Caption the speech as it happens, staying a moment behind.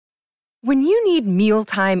When you need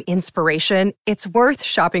mealtime inspiration, it's worth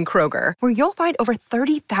shopping Kroger, where you'll find over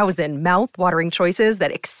 30,000 mouth-watering choices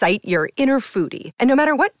that excite your inner foodie. And no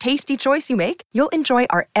matter what tasty choice you make, you'll enjoy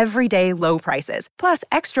our everyday low prices, plus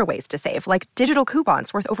extra ways to save, like digital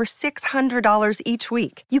coupons worth over $600 each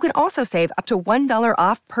week. You can also save up to $1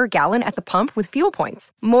 off per gallon at the pump with fuel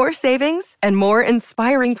points. More savings and more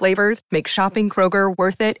inspiring flavors make shopping Kroger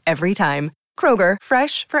worth it every time. Kroger,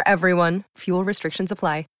 fresh for everyone. Fuel restrictions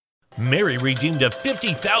apply. Mary redeemed a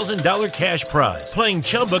 $50,000 cash prize playing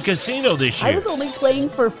Chumba Casino this year. I was only playing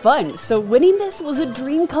for fun, so winning this was a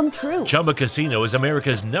dream come true. Chumba Casino is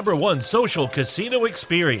America's #1 social casino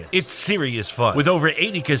experience. It's serious fun. With over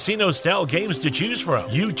 80 casino-style games to choose from,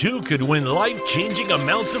 you too could win life-changing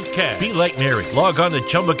amounts of cash. Be like Mary. Log on to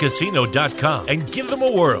ChumbaCasino.com and give them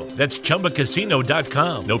a whirl. That's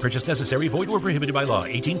ChumbaCasino.com. No purchase necessary. Void where prohibited by law.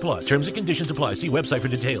 18+. Terms and conditions apply. See website for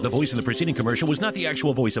details. The voice in the preceding commercial was not the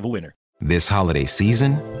actual voice of a winner. This holiday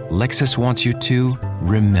season, Lexus wants you to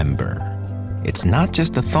remember. It's not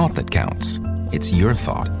just the thought that counts, it's your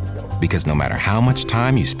thought. Because no matter how much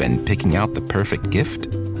time you spend picking out the perfect gift,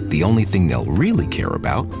 the only thing they'll really care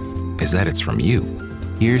about is that it's from you.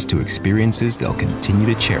 Here's to experiences they'll continue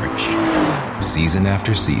to cherish. Season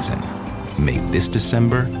after season. Make this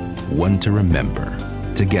December one to remember.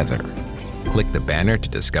 Together. Click the banner to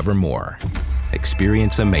discover more.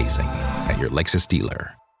 Experience amazing at your Lexus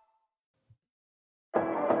dealer.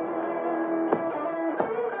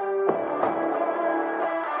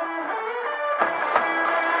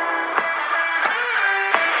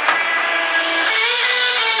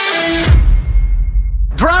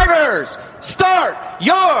 Drivers, start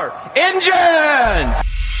your engines!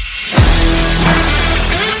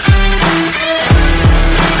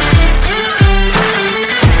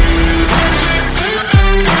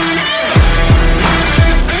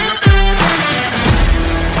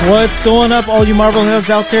 What's going up, all you Marvel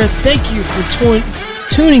heads out there? Thank you for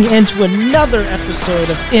tuning in to another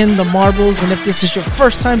episode of In the Marbles. And if this is your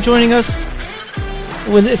first time joining us,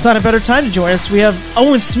 well, it's not a better time to join us. We have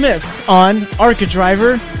Owen Smith on, ARCA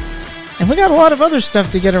driver, and we got a lot of other stuff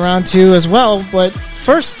to get around to as well. But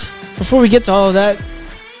first, before we get to all of that,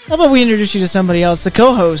 how about we introduce you to somebody else, the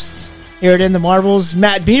co-host here at In the Marbles,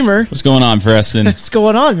 Matt Beamer. What's going on, Preston? What's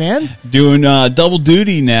going on, man? Doing double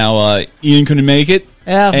duty now. Ian couldn't make it.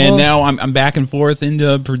 Yeah, and now I'm back and forth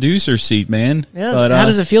into producer seat, man. Yeah. But, how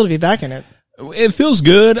does it feel to be back in it? It feels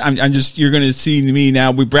good. I'm just, you're going to see me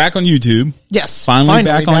now. We're back on YouTube. Yes. Finally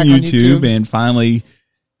back on YouTube and finally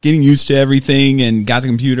getting used to everything and got the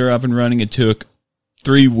computer up and running. It took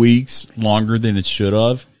 3 weeks longer than it should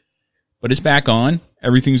have, but it's back on.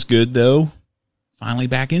 Everything's good though. Finally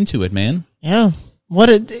back into it, man. Yeah.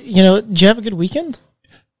 Did you have a good weekend?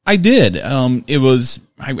 I did.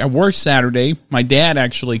 I worked Saturday. My dad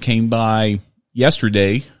actually came by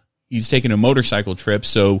yesterday. He's taking a motorcycle trip,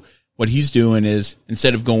 so what he's doing is,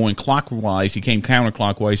 instead of going clockwise, he came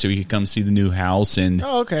counterclockwise so he could come see the new house and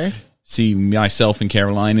see myself and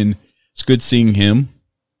Caroline, and it's good seeing him.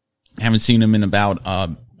 I haven't seen him in about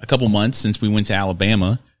a couple months since we went to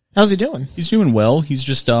Alabama. How's he doing? He's doing well. He's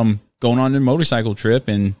just going on a motorcycle trip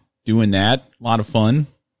and doing that. A lot of fun.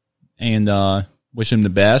 And wish him the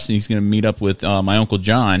best. And he's going to meet up with my Uncle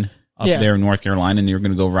John up there in North Carolina, and they're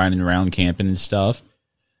going to go riding around camping and stuff.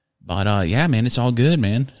 But, yeah, man, it's all good,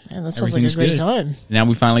 man. Man, that sounds like a great time. Now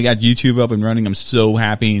we finally got YouTube up and running. I'm so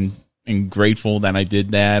happy and grateful that I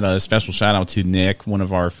did that. A special shout-out to Nick, one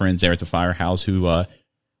of our friends there at the Firehouse, who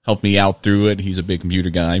helped me out through it. He's a big computer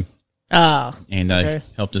guy. And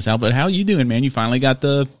helped us out. But how you doing, man? You finally got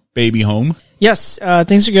the baby home? Yes,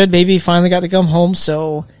 things are good. Baby finally got to come home,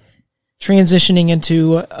 so transitioning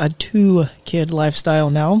into a 2-kid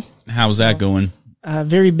lifestyle now. How's that going?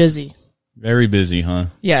 Very busy. Very busy, huh?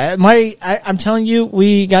 Yeah, I'm telling you,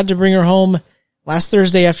 we got to bring her home last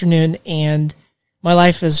Thursday afternoon, and my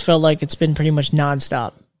life has felt like it's been pretty much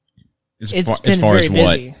nonstop. It's been very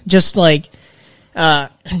busy. Just like,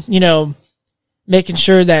 making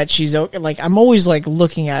sure that she's okay. Like, I'm always like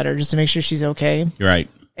looking at her just to make sure she's okay. Right.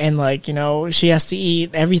 And like, she has to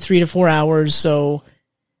eat every 3 to 4 hours, so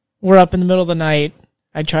we're up in the middle of the night.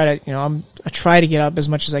 I try to get up as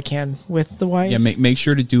much as I can with the wife. Yeah, make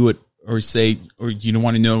sure to do it. Or you don't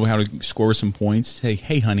want to know how to score some points. Say,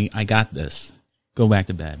 hey, honey, I got this. Go back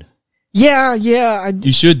to bed. Yeah.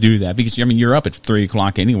 You should do that because, you're up at 3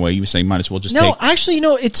 o'clock anyway. You say, might as well just actually,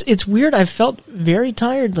 it's weird. I've felt very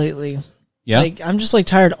tired lately. Yeah? Like, I'm just,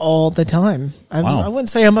 tired all the time. Wow. I wouldn't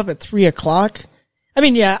say I'm up at 3 o'clock. I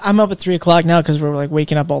mean, yeah, I'm up at 3 o'clock now because we're,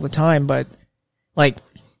 waking up all the time. But,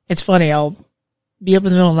 it's funny. I'll be up in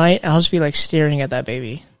the middle of the night and I'll just be, staring at that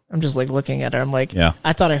baby. I'm just like looking at her. I'm like, Yeah.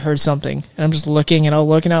 I thought I heard something. And I'm just looking and I'll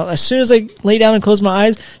look and as soon as I lay down and close my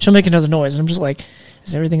eyes, she'll make another noise. And I'm just like,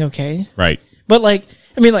 is everything okay? Right. But like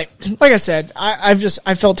I said,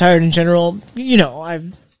 I felt tired in general. You know,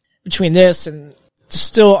 I've between this and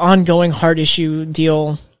still ongoing heart issue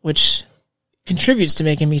deal, which contributes to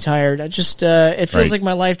making me tired. I just it feels like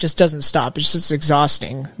my life just doesn't stop. It's just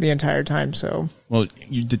exhausting the entire time. So, well,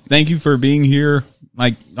 thank you for being here.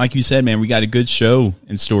 Like you said, man, we got a good show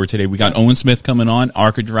in store today. We got Owen Smith coming on,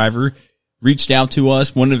 ARCA driver, reached out to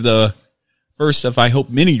us. One of the first of, I hope,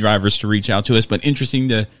 many drivers to reach out to us, but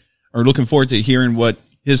looking forward to hearing what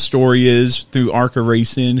his story is through ARCA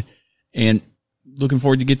racing, and looking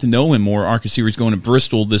forward to get to know him more. ARCA Series going to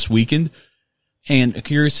Bristol this weekend, and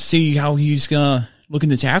curious to see how he's looking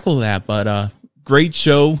to tackle that. But great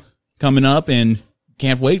show coming up, and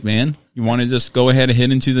can't wait, man. You want to just go ahead and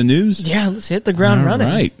hit into the news? Yeah, let's hit the ground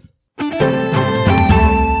running.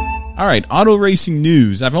 All right, auto racing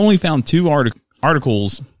news. I've only found 2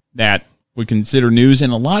 articles that we consider news,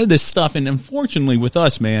 and a lot of this stuff, and unfortunately with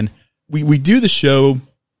us, man, we do the show,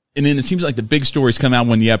 and then it seems like the big stories come out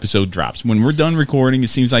when the episode drops. When we're done recording, it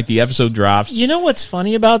seems like the episode drops. You know what's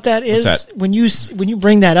funny about that is when you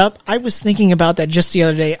bring that up, I was thinking about that just the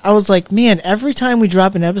other day. I was like, man, every time we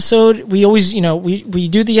drop an episode, we always, we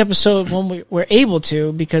do the episode when we're able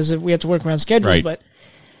to because we have to work around schedules. Right. But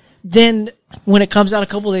then when it comes out a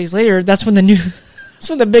couple of days later, that's when that's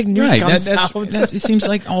when the big news comes out. It seems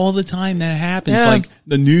like all the time that happens. Yeah. Like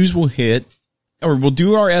the news will hit, or we'll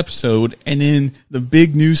do our episode, and then the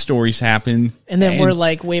big news stories happen, and then we're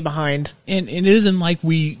like way behind. And it isn't like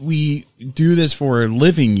we do this for a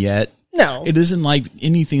living yet. No, it isn't like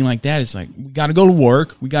anything like that. It's like we got to go to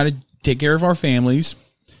work, we got to take care of our families,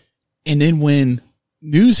 and then when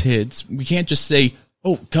news hits, we can't just say,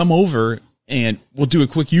 "Oh, come over and we'll do a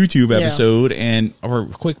quick YouTube episode or a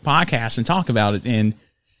quick podcast and talk about it." And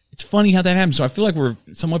it's funny how that happens. So I feel like we're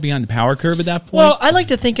somewhat behind the power curve at that point. Well, I like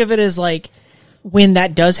to think of it as like, when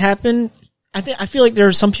that does happen, I feel like there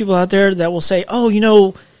are some people out there that will say,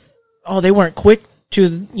 they weren't quick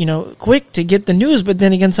to get the news. But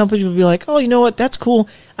then again, some people will be like, oh, you know what? That's cool.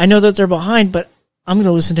 I know that they're behind, but I'm going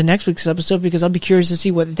to listen to next week's episode because I'll be curious to see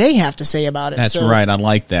what they have to say about it. That's right. I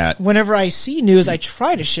like that. Whenever I see news, I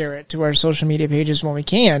try to share it to our social media pages when we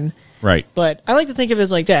can. Right. But I like to think of it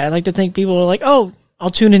as like that. I like to think people are like, oh, I'll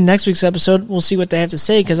tune in next week's episode. We'll see what they have to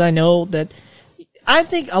say because I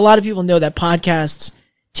think a lot of people know that podcasts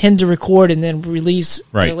tend to record and then release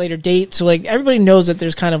at a later date. So like everybody knows that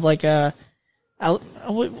there's kind of like a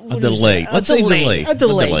delay. Let's say delay. A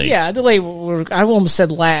delay. Yeah, a delay. I almost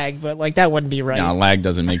said lag, but like that wouldn't be right. No, lag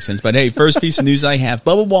doesn't make sense. But hey, first piece of news I have: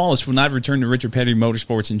 Bubba Wallace will not return to Richard Petty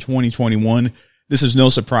Motorsports in 2021. This is no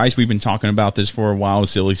surprise. We've been talking about this for a while.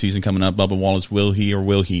 Silly season coming up. Bubba Wallace, will he or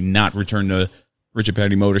will he not return to Richard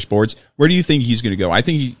Petty Motorsports? Where do you think he's going to go? I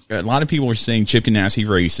think a lot of people are saying Chip Ganassi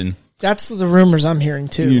Racing. That's the rumors I'm hearing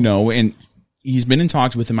too. And he's been in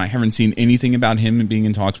talks with him. I haven't seen anything about him being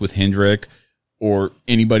in talks with Hendrick or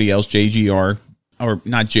anybody else, JGR, or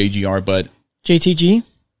not JGR, but JTG.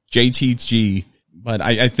 But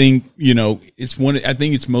I think, it's I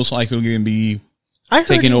think it's most likely going to be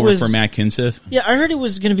taking over for Matt Kenseth. Yeah, I heard it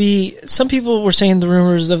was going to be, some people were saying the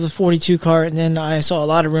rumors of the 42 car, and then I saw a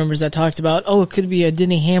lot of rumors that talked about, it could be a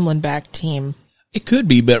Denny Hamlin back team. It could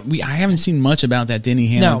be, but I haven't seen much about that Denny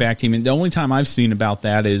Hamlin back team. And the only time I've seen about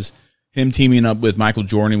that is him teaming up with Michael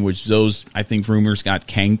Jordan, which those, I think, rumors got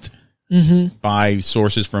canked by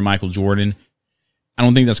sources from Michael Jordan. I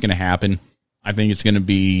don't think that's going to happen. I think it's going to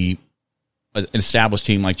be an established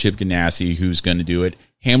team like Chip Ganassi who's going to do it.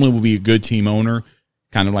 Hamlin will be a good team owner,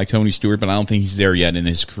 kind of like Tony Stewart, but I don't think he's there yet in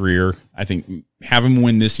his career. I think have him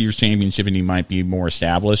win this year's championship and he might be more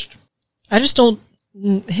established. I just don't,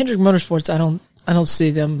 Hendrick Motorsports, I don't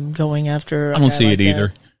see them going after. I don't see it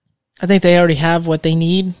either. I think they already have what they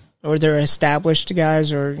need, or they're established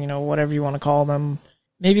guys, or whatever you want to call them.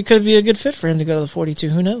 Maybe it could be a good fit for him to go to the 42.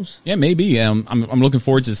 Who knows? Yeah, maybe. I'm looking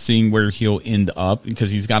forward to seeing where he'll end up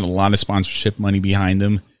because he's got a lot of sponsorship money behind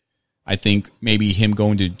him. I think maybe him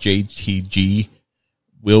going to JTG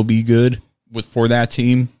will be good for that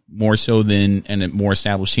team, more so than a more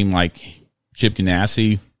established team like Chip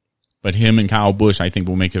Ganassi. But him and Kyle Busch, I think,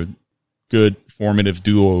 will make a good formative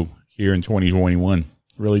duo here in 2021.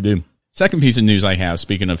 Really do. Second piece of news I have,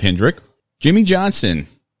 speaking of Hendrick, Jimmy Johnson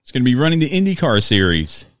is going to be running the IndyCar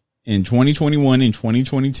series in 2021 and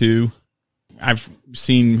 2022. I've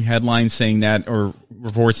seen headlines saying that, or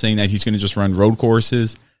reports saying that he's going to just run road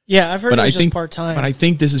courses. Yeah, I've heard it was just part-time. But I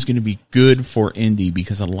think this is going to be good for Indy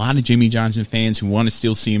because a lot of Jimmy Johnson fans who want to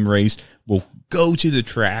still see him race will go to the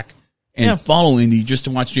track and follow Indy just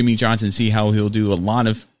to watch Jimmy Johnson, see how he'll do. A lot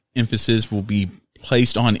of emphasis will be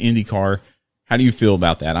placed on IndyCar. How do you feel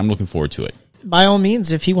about that? I'm looking forward to it. By all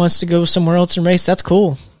means, if he wants to go somewhere else and race, that's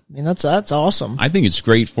cool. I mean, that's awesome. I think it's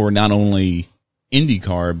great for not only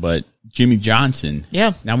IndyCar, but Jimmy Johnson.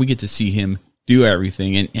 Yeah. Now we get to see him do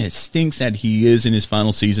everything, and it stinks that he is in his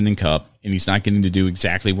final season in Cup, and he's not getting to do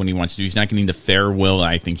exactly what he wants to do. He's not getting the farewell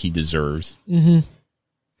I think he deserves. Mm-hmm.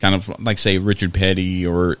 Kind of like, say, Richard Petty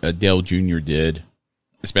or Dale Jr. did,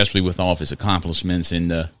 especially with all of his accomplishments in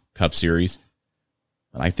the Cup Series.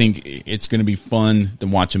 But I think it's going to be fun to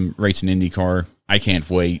watch him race an IndyCar. I can't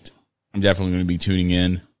wait. I'm definitely going to be tuning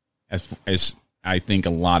in, as I think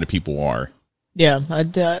a lot of people are. Yeah,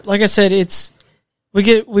 like I said, we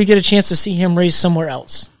get a chance to see him race somewhere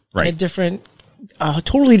else, right?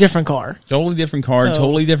 Totally different car,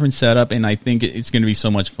 totally different setup, and I think it's going to be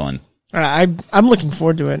so much fun. I'm looking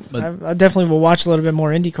forward to it. I definitely will watch a little bit more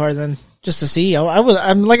IndyCar than just to see.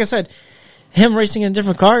 I'm like I said, him racing in a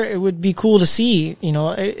different car, it would be cool to see. You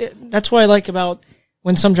know, that's what I like about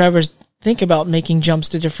when some drivers think about making jumps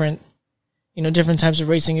to different types of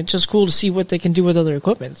racing. It's just cool to see what they can do with other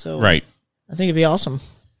equipment. So, right, I think it'd be awesome.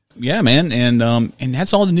 Yeah, man, and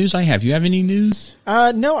that's all the news I have. You have any news?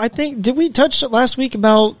 No, I think, did we touch last week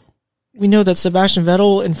about, we know that Sebastian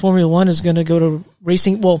Vettel in Formula One is going to go to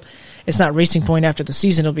racing. Well, it's not Racing Point after the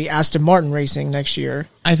season. It'll be Aston Martin Racing next year.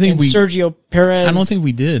 I think Sergio Perez. I don't think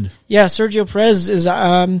we did. Yeah, Sergio Perez is,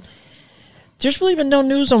 there's really been no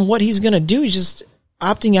news on what he's going to do. He's just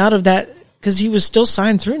opting out of that because he was still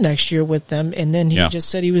signed through next year with them. And then he just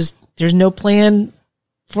said there's no plan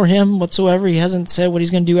for him whatsoever. He hasn't said what he's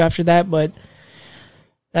going to do after that, but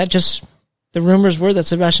the rumors were that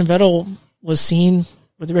Sebastian Vettel was seen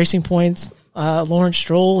with Racing Point's Lawrence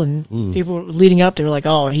Stroll, and people were leading up. They were like,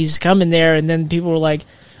 "Oh, he's coming there," and then people were like,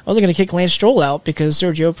 "Oh, they're going to kick Lance Stroll out because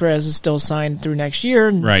Sergio Perez is still signed through next year."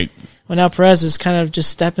 And right. Well, now Perez is kind of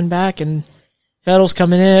just stepping back, and Vettel's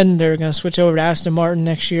coming in. They're going to switch over to Aston Martin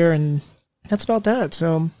next year, and that's about that.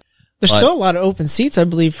 So there's still a lot of open seats, I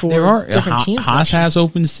believe, for different teams. Haas has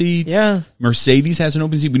open seats. Yeah. Mercedes has an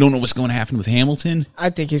open seat. We don't know what's going to happen with Hamilton. I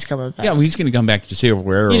think he's coming back. Yeah, well, he's going to come back to see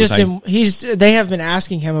where. They have been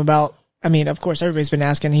asking him about. I mean, of course, everybody's been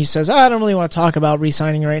asking. He says, I don't really want to talk about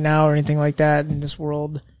re-signing right now or anything like that in this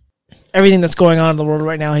world. Everything that's going on in the world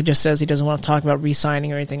right now, he just says he doesn't want to talk about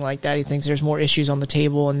re-signing or anything like that. He thinks there's more issues on the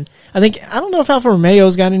table. And I don't know if Alfa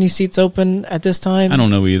Romeo's got any seats open at this time. I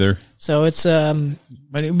don't know either. So it's...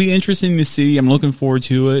 But it'll be interesting to see. I'm looking forward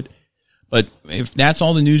to it. But if that's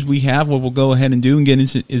all the news we have, what we'll go ahead and do and get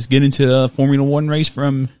into a Formula One race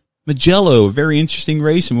from Mugello. A very interesting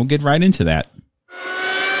race, and we'll get right into that.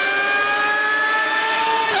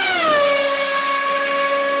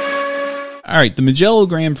 All right, the Mugello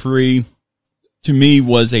Grand Prix, to me,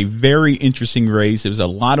 was a very interesting race. It was a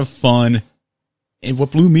lot of fun. And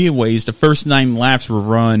what blew me away is the first 9 laps were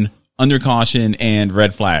run under caution and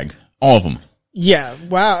red flag. All of them. Yeah,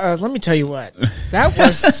 wow. Let me tell you what. That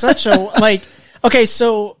was such a... okay,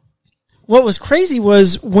 so what was crazy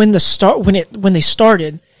was when they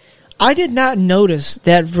started, I did not notice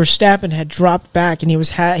that Verstappen had dropped back and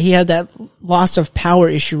he had that loss of power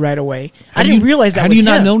issue right away. I didn't realize that. How do you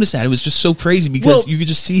not notice that? It was just so crazy because you could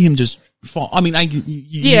just see him just fall. I mean,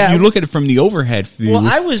 you look at it from the overhead view. Well,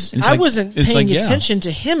 I wasn't paying attention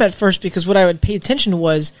to him at first because what I would pay attention to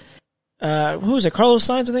was who was it? Carlos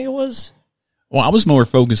Sainz, I think it was. Well, I was more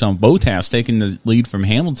focused on Bottas taking the lead from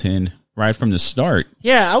Hamilton right from the start.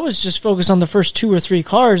 Yeah, I was just focused on the first 2 or 3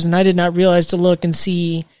 cars, and I did not realize to look and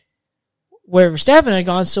see where Verstappen had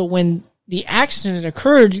gone. So when the accident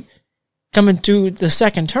occurred coming through the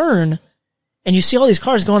second turn, and you see all these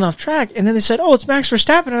cars going off track, and then they said, "Oh, it's Max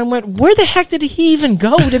Verstappen," and I went, "Where the heck did he even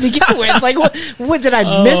go to begin with? Like, what did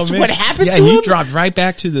I miss? What happened to him?" Yeah, he dropped right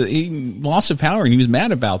back to the loss of power, and he was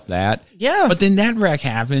mad about that. Yeah, but then that wreck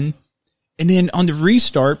happened, and then on the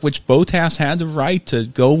restart, which Bottas had the right to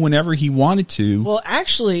go whenever he wanted to. Well,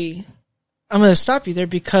 actually, I'm going to stop you there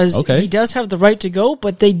because he does have the right to go,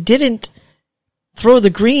 but they didn't throw the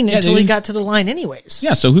green until he got to the line anyways.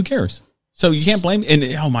 Yeah, so who cares? So you can't blame. And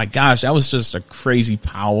oh my gosh, that was just a crazy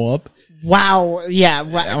power up. Wow, yeah,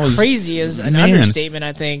 crazy is an understatement,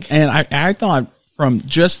 I think. And I thought from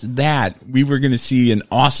just that we were going to see an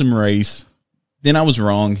awesome race. Then I was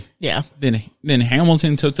wrong. Yeah. Then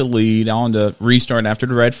Hamilton took the lead on the restart after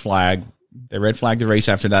the red flag. They red flagged the race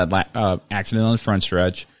after that accident on the front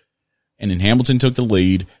stretch, and then Hamilton took the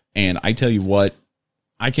lead. And I tell you what,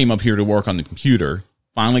 I came up here to work on the computer.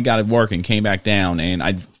 Finally got it working, came back down, and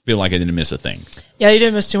I feel like I didn't miss a thing. Yeah, you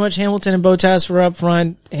didn't miss too much. Hamilton and Bottas were up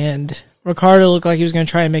front, and Ricciardo looked like he was going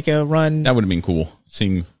to try and make a run. That would have been cool,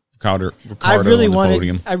 seeing Ricardo I on really the wanted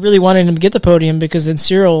podium. I really wanted him to get the podium because then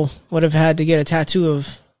Cyril would have had to get a tattoo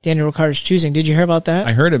of Daniel Ricciardo's choosing. Did you hear about that?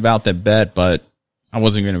 I heard about that bet, but I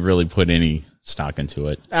wasn't going to really put any stock into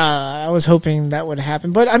it. I was hoping that would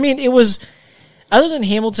happen. But, I mean, it was, other than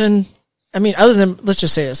Hamilton, let's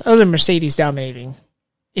just say this, other than Mercedes dominating,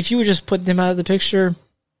 if you would just put them out of the picture,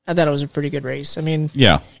 I thought it was a pretty good race. I mean,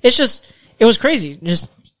 Yeah. it was crazy. Just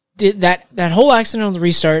that whole accident on the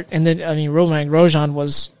restart, and then, Romain Grosjean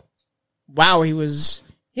was, wow,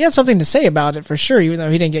 he had something to say about it for sure, even though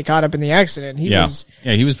he didn't get caught up in the accident. He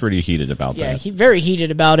was pretty heated about that. Yeah, he very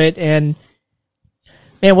heated about it, and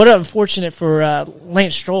man, what unfortunate for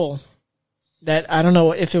Lance Stroll that I don't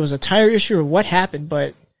know if it was a tire issue or what happened,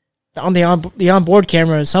 but on the onboard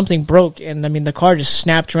camera something broke, and the car just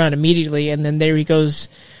snapped around immediately, and then there he goes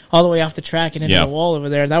all the way off the track and into the wall over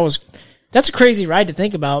there. That's a crazy ride to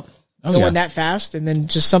think about, going that fast, and then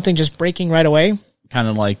just something just breaking right away. Kind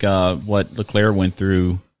of like what Leclerc went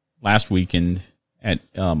through last weekend at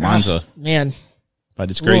Monza. Man.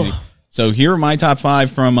 But it's crazy. Whoa. So here are my top 5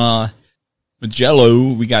 from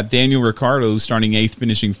Mugello. We got Daniel Ricciardo starting 8th,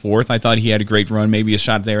 finishing 4th. I thought he had a great run, maybe a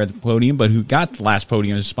shot there at the podium, but who got the last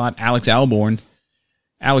podium spot? Alex Albon,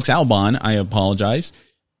 I apologize.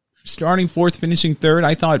 Starting 4th, finishing 3rd.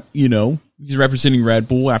 I thought, he's representing Red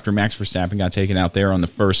Bull after Max Verstappen got taken out there on the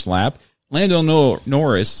first lap. Lando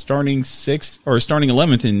Norris starting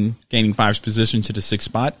 11th and gaining 5 position to the 6th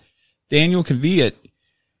spot. Daniel Kvyat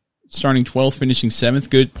starting 12th, finishing 7th.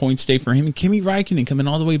 Good point stay for him. And Kimi Räikkönen coming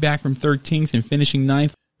all the way back from 13th and finishing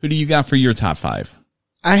 9th. Who do you got for your top 5?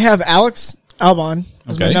 I have Alex Albon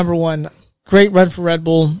as my number 1. Great run for Red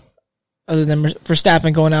Bull, other than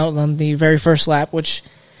Verstappen going out on the very first lap, which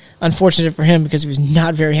unfortunate for him because he was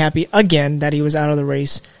not very happy again that he was out of the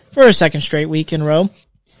race for a second straight week in a row.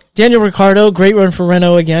 Daniel Ricciardo, great run for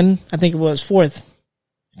Renault again. I think it was 4th.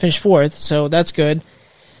 Finished 4th, so that's good.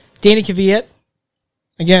 Danny Kvyat,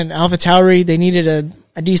 again, AlphaTauri, they needed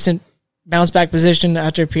a decent bounce-back position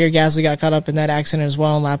after Pierre Gasly got caught up in that accident as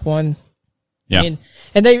well in lap 1. Yeah.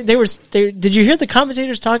 And they did you hear the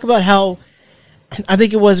commentators talk about how, I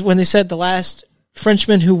think it was when they said the last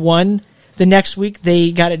Frenchman who won, the next week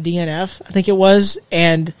they got a DNF, I think it was,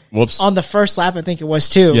 and on the first lap, I think it was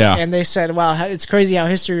too. Yeah. And they said, wow, it's crazy how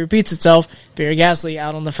history repeats itself. Pierre Gasly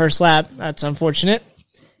out on the first lap. That's unfortunate.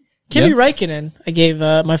 Kimi Räikkönen, I gave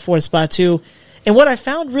my 4th spot too. And what I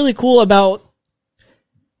found really cool about,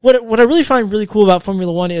 what I really find really cool about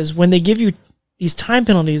Formula One is when they give you these time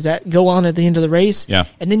penalties that go on at the end of the race. Yeah.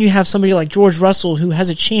 And then you have somebody like George Russell who has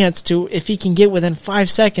a chance to, if he can get within 5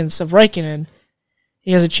 seconds of Räikkönen,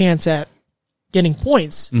 he has a chance at getting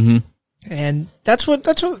points. Mm-hmm. And that's what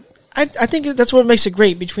I think that's what makes it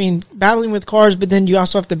great, between battling with cars, but then you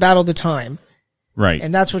also have to battle the time. Right.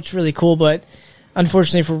 And that's what's really cool. But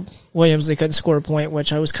unfortunately for Williams, they couldn't score a point,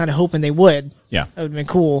 which I was kind of hoping they would. Yeah. That would have been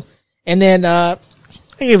cool. And then I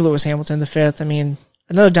gave Lewis Hamilton the 5th.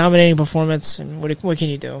 Another dominating performance. And what can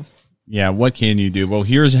you do? Yeah, what can you do? Well,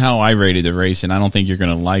 here's how I rated the race, and I don't think you're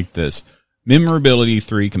going to like this. Memorability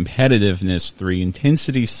 3, competitiveness 3,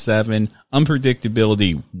 intensity 7,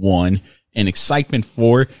 unpredictability 1, and excitement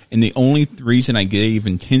 4. And the only reason I gave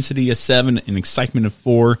intensity a 7 and excitement a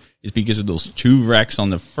 4 is because of those 2 wrecks on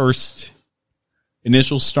the first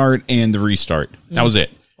initial start and the restart. That was it.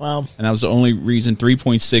 Wow. And that was the only reason.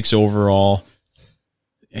 3.6 overall.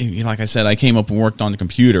 And like I said, I came up and worked on the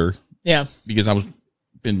computer. Yeah. Because I was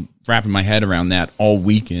been wrapping my head around that all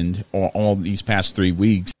weekend, or all these past 3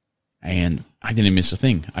 weeks. And I didn't miss a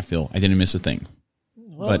thing. I didn't miss a thing.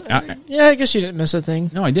 Well, But I guess you didn't miss a thing.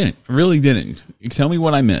 No, I didn't. I really didn't. You tell me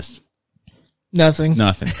what I missed. Nothing.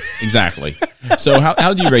 Exactly. So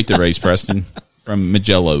how do you rate the race, Preston, from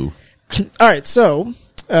Mugello? All right, so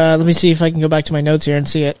let me see if I can go back to my notes here and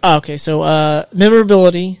see it. Oh, okay, so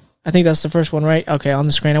memorability, I think that's the first one, right? Okay, on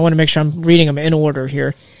the screen. I want to make sure I'm reading them in order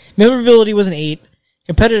here. Memorability was an 8.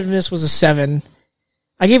 Competitiveness was a 7.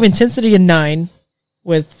 I gave intensity a 9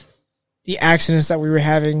 with the accidents that we were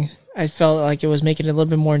having. I felt like it was making it a little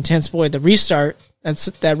bit more intense. Boy, the restart,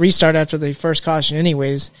 that restart after the first caution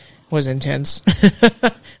anyways, was intense.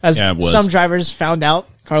 As it was. Some drivers found out,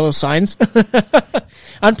 Carlos Sainz.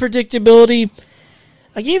 Unpredictability,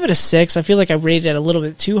 I gave it a 6. I feel like I rated it a little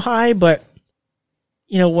bit too high, but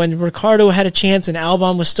when Ricciardo had a chance and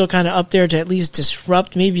Albon was still kind of up there to at least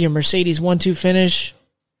disrupt maybe a Mercedes 1-2 finish,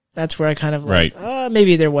 that's where I kind of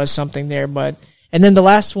maybe there was something there. But and then the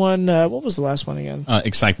last one, what was the last one again?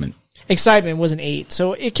 Excitement. Excitement was an 8,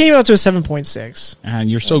 so it came out to a 7.6.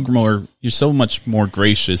 And you're so much more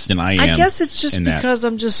gracious than I am. I guess it's just because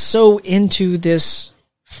I'm just so into this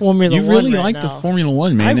Formula One. You really right like now. the Formula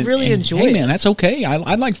One, man. I really enjoy hey, it. man, that's okay.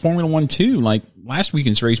 I like Formula One too. Like last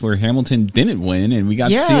weekend's race where Hamilton didn't win, and we got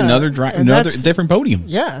to see another different podium.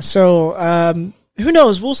 Yeah. So who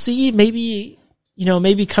knows? We'll see. Maybe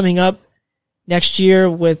coming up next year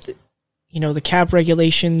with the cap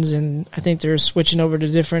regulations, and I think they're switching over to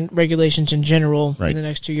different regulations in general in the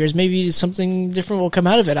next 2 years. Maybe something different will come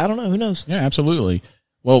out of it. I don't know. Who knows? Yeah, absolutely.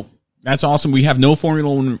 Well, that's awesome. We have no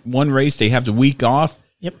Formula One race. They have the week off.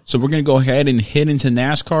 Yep. So we're going to go ahead and hit into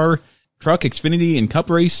NASCAR. Truck, Xfinity, and Cup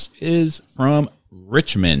race is from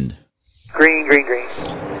Richmond. Green.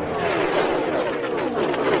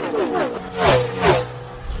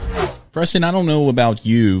 Preston, I don't know about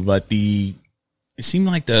you, but it seemed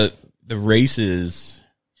like the races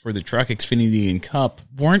for the Truck, Xfinity, and Cup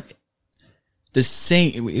weren't the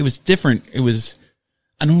same. It was different.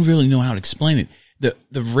 I don't really know how to explain it.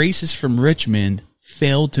 The races from Richmond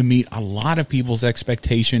failed to meet a lot of people's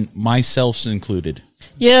expectation, myself included.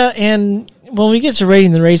 Yeah, and when we get to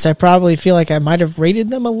rating the race, I probably feel like I might have rated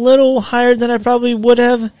them a little higher than I probably would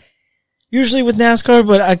have usually with NASCAR,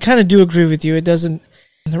 but I kind of do agree with you. The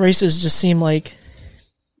races just seem like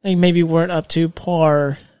they maybe weren't up to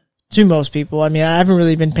par to most people. I mean, I haven't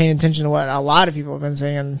really been paying attention to what a lot of people have been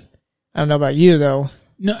saying. I don't know about you, though.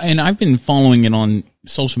 No, and I've been following it on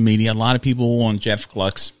social media. A lot of people on Jeff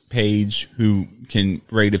Gluck's page who can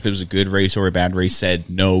rate if it was a good race or a bad race said,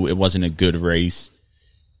 no, it wasn't a good race.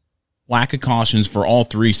 Lack of cautions for all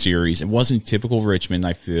three series. It wasn't typical Richmond,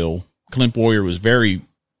 I feel. Clint Boyer was very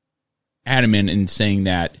adamant in saying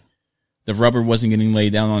that the rubber wasn't getting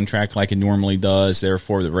laid down on track like it normally does,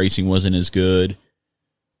 therefore the racing wasn't as good.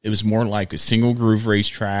 It was more like a single groove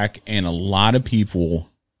racetrack, and a lot of people...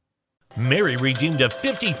 Mary redeemed a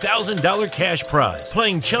 $50,000 cash prize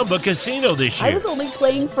playing Chumba Casino this year. I was only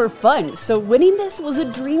playing for fun, so winning this was a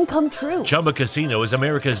dream come true. Chumba Casino is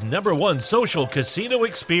America's #1 social casino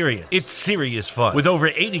experience. It's serious fun. With over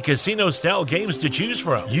 80 casino-style games to choose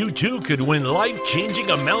from, you too could win life-changing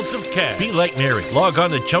amounts of cash. Be like Mary. Log on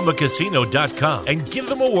to ChumbaCasino.com and give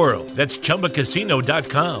them a whirl. That's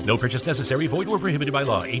ChumbaCasino.com. No purchase necessary. Void or prohibited by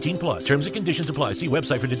law. 18 plus. Terms and conditions apply. See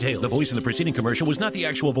website for details. The voice in the preceding commercial was not the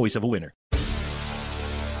actual voice of a winner.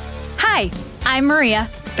 Hi, I'm Maria.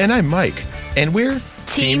 And I'm Mike. And we're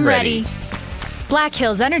Team Ready. Black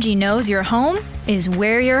Hills Energy knows your home is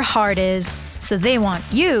where your heart is, so they want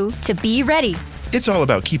you to be ready. It's all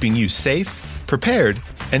about keeping you safe, prepared,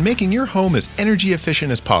 and making your home as energy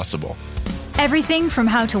efficient as possible. Everything from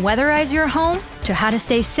how to weatherize your home to how to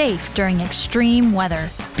stay safe during extreme weather.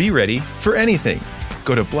 Be ready for anything.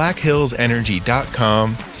 Go to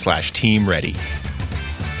blackhillsenergy.com/Team Ready.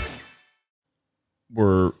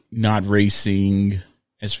 Were not racing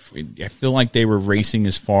I feel like they were racing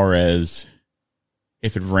as far as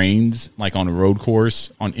if it rains, like on a road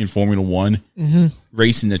course in Formula One,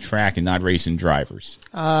 racing the track and not racing drivers.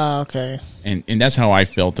 Okay. And that's how I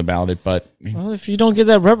felt about it. But well, if you don't get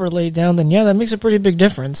that rubber laid down, then yeah, that makes a pretty big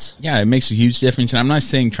difference. Yeah, it makes a huge difference. And I'm not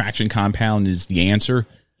saying traction compound is the answer.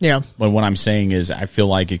 Yeah. But what I'm saying is I feel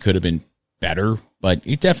like it could have been better, but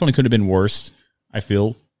it definitely could have been worse, I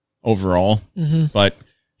feel, overall. But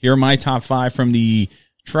here are my top 5 from the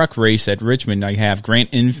truck race at Richmond. I have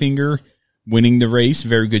Grant Enfinger winning the race.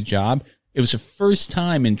 Very good job. It was the first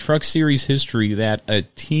time in Truck Series history that a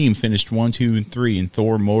team finished 1, 2, and 3 in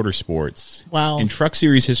Thor Motorsports. Wow. In Truck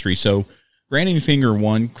Series history. So Grant Enfinger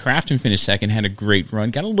won. Crafton finished second, had a great run.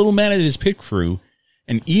 Got a little mad at his pit crew.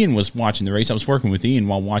 And Ian was watching the race. I was working with Ian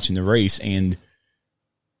while watching the race, and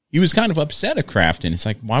he was kind of upset at Crafton. It's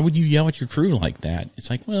like, why would you yell at your crew like that? It's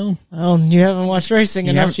like, well, you haven't watched racing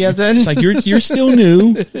enough yet. Then it's like you're still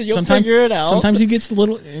new. You'll figure it out. Sometimes he gets a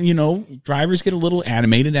little, drivers get a little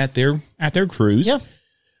animated at their crews. Yeah.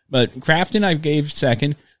 But Crafton, I gave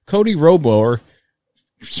second. Cody Roboer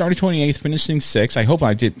started 28th, finishing 6th. I hope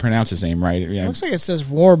I did pronounce his name right. It looks like it says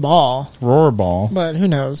Rohrbal, but who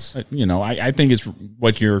knows? I think it's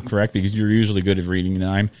what you're correct because you're usually good at reading the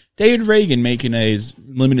name. David Reagan making his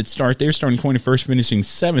limited start there, starting 21st, finishing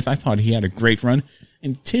 7th. I thought he had a great run.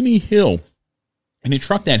 And Timmy Hill, in a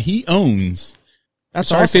truck that he owns,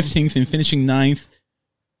 started awesome. 15th and finishing 9th.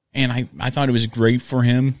 And I thought it was great for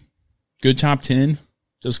him. Good top 10.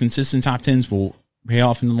 Those consistent top 10s will pay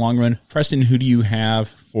off in the long run. Preston, who do you have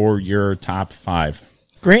for your top 5?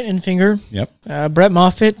 Grant Enfinger. Yep. Brett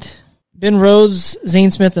Moffitt, Ben Rhodes,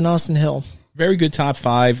 Zane Smith, and Austin Hill. Very good top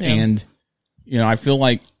 5. Yeah. And, I feel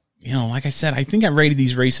like, like I said, I think I rated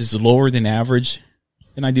these races lower than average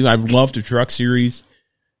than I do. I love the Truck Series.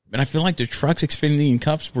 But I feel like the Trucks, Xfinity, and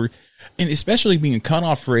Cups were, and especially being a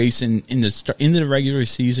cutoff race in the regular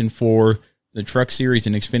season for the Truck Series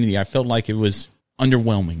and Xfinity, I felt like it was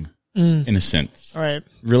underwhelming in a sense. All right.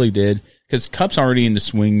 Really did. Because Cup's already in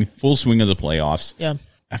the full swing of the playoffs. Yeah.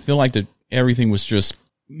 I feel like everything was just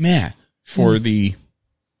meh for the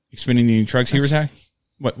Xfinity trucks. Here's how.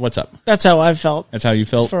 What's up? That's how I've felt. That's how you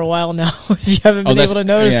felt? For a while now. If you haven't been able to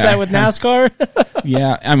notice that with NASCAR.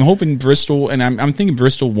 Yeah, I'm hoping Bristol, and I'm thinking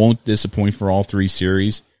Bristol won't disappoint for all 3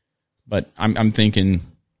 series, but I'm thinking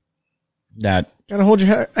that... Gotta hold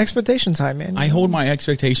your expectations high, man. I hold my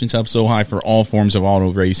expectations up so high for all forms of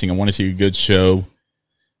auto racing. I want to see a good show,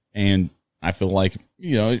 and I feel like,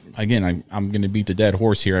 again, I'm going to beat the dead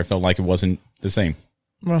horse here. I felt like it wasn't the same.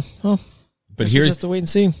 Well, but here's just to wait and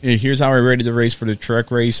see. Here's how I rated the race for the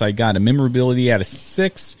truck race. I got a memorability at a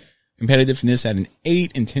 6, competitiveness at an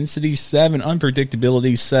 8, intensity 7,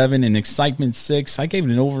 unpredictability 7, and excitement 6. I gave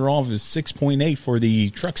it an overall of a 6.8 for the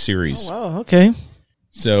truck series. Oh, wow, okay.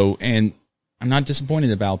 So, and I'm not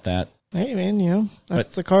disappointed about that. Hey, man,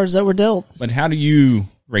 that's the cards that were dealt. But how do you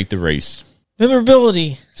rate the race?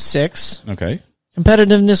 Memorability 6. Okay.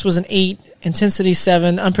 Competitiveness was an 8, intensity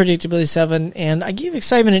 7, unpredictability 7, and I gave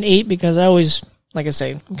excitement an 8 because I always, like I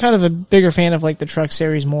say, I'm kind of a bigger fan of like the truck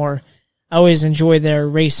series more. I always enjoy their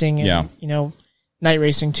racing and, night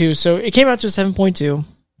racing too. So it came out to a 7.2.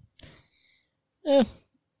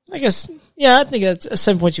 I guess, I think that's a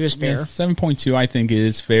 7.2 is fair. Yeah, 7.2 I think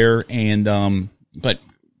is fair. And, but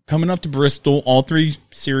coming up to Bristol, all 3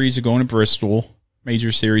 series are going to Bristol.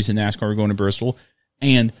 Major series in NASCAR are going to Bristol.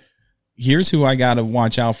 And here's who I got to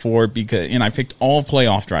watch out for and I picked all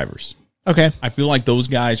playoff drivers. Okay. I feel like those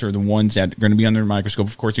guys are the ones that are going to be under the microscope.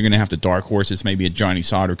 Of course, you're going to have the dark horses, maybe a Johnny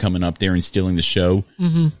Sauter coming up there and stealing the show.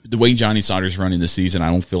 Mm-hmm. The way Johnny Sauter's running the season,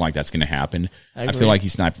 I don't feel like that's going to happen. I feel like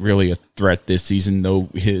he's not really a threat this season, though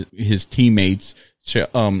his teammates,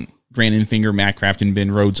 Grant Enfinger, Matt Crafton, and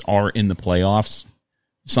Ben Rhodes are in the playoffs.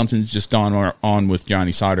 Something's just gone on with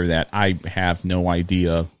Johnny Sauter that I have no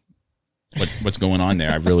idea what's going on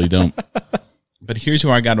there. I really don't. But here's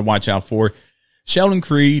who I got to watch out for. Sheldon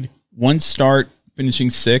Creed, 1 start, finishing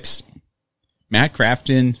 6th. Matt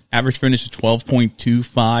Crafton, average finish of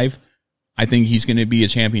 12.25. I think he's going to be a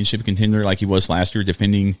championship contender like he was last year,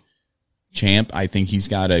 defending champ. I think he's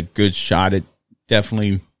got a good shot at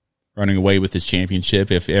definitely running away with this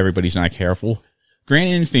championship if everybody's not careful. Grant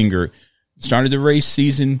Enfinger started the race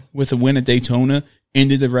season with a win at Daytona,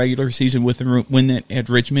 ended the regular season with a win at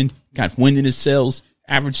Richmond, got wind in his sails.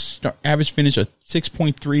 Average finish of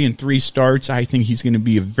 6.3 in 3 starts. I think he's going to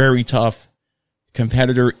be a very tough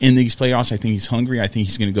competitor in these playoffs. I think he's hungry. I think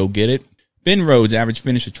he's going to go get it. Ben Rhodes, average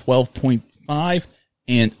finish of 12.5.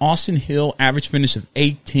 And Austin Hill, average finish of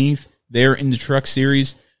 18th there in the truck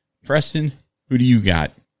series. Preston, who do you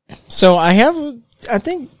got? So I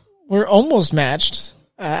think we're almost matched.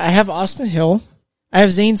 I have Austin Hill. I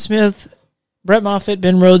have Zane Smith, Brett Moffitt,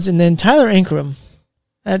 Ben Rhodes, and then Tyler Ankrum.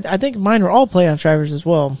 I think mine are all playoff drivers as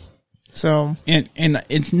well. So and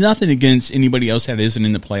it's nothing against anybody else that isn't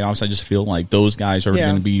in the playoffs. I just feel like those guys are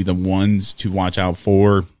going to be the ones to watch out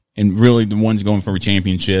for, and really the ones going for a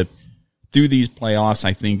championship through these playoffs.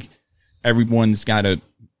 I think everyone's got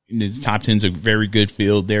the top 10's a very good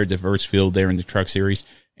field there, diverse field there in the truck series,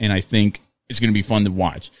 and I think it's going to be fun to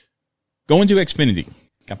watch. Going to Xfinity,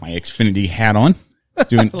 got my Xfinity hat on,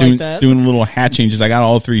 doing little hat changes. I got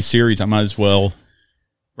all 3 series. I might as well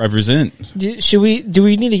represent. Do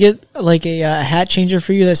we need to get like a hat changer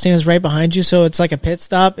for you that stands right behind you so it's like a pit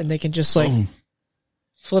stop and they can just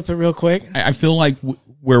flip it real quick? I feel like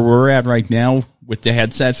where we're at right now with the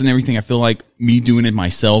headsets and everything, I feel like me doing it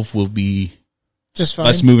myself will be just fine.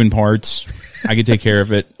 Less moving parts. I can take care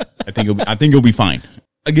of it. I think it'll be fine.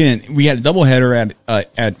 Again, we had a doubleheader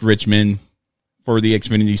at Richmond for the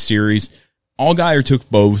Xfinity series. Allgaier took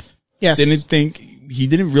both. Yes. He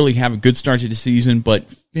didn't really have a good start to the season, but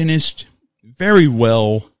finished very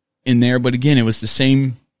well in there. But again, it was the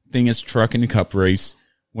same thing as truck in the Cup race,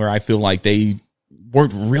 where I feel like they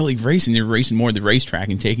weren't really racing. They were racing more at the racetrack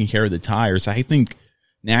and taking care of the tires. I think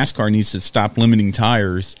NASCAR needs to stop limiting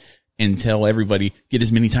tires and tell everybody, get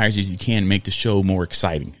as many tires as you can, make the show more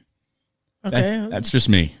exciting. Okay. That's just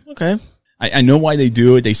me. Okay. I know why they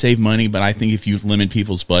do it. They save money, but I think if you limit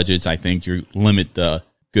people's budgets, I think you limit the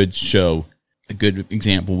good show. A good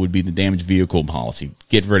example would be the damaged vehicle policy.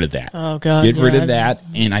 Get rid of that. Oh, God. Get rid of that,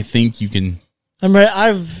 and I think you can...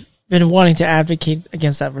 I've been wanting to advocate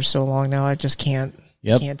against that for so long now. I just can't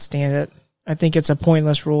stand it. I think it's a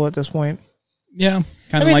pointless rule at this point. Yeah.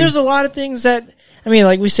 There's a lot of things that...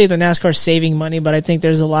 like we say the NASCAR's saving money, but I think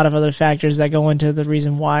there's a lot of other factors that go into the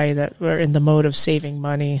reason why that we're in the mode of saving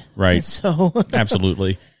money. Right. So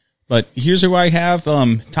absolutely. But here's who I have.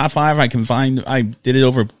 Top 5 I can find. I did it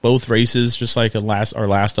over both races, just like our last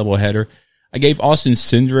doubleheader. I gave Austin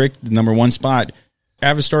Cindric the number 1 spot.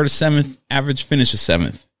 Average start of 7th, average finish of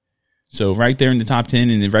 7th. So right there in the top 10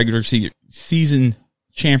 in the regular season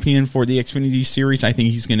champion for the Xfinity Series. I think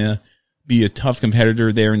he's going to be a tough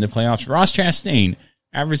competitor there in the playoffs. Ross Chastain,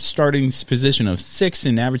 average starting position of 6th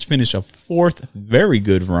and average finish of 4th. Very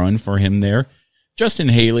good run for him there. Justin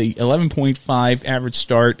Haley, 11.5 average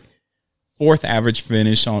start, 4th average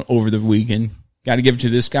finish over the weekend. Got to give it to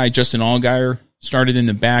this guy, Justin Allgaier. Started in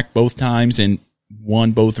the back both times and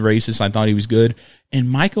won both races. I thought he was good. And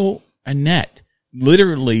Michael Annett,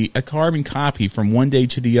 literally a carbon copy from one day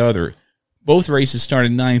to the other. Both races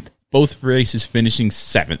started 9th, both races finishing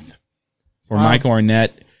 7th. For Michael Annett,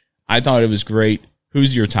 I thought it was great.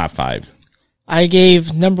 Who's your top 5? I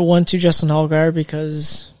gave number 1 to Justin Allgaier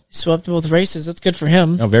because he swept both races. That's good for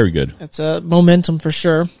him. Oh, very good. That's a momentum for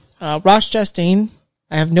sure. Ross Chastain,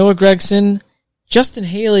 I have Noah Gragson, Justin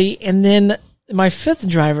Haley, and then my 5th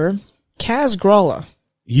driver, Kaz Grala.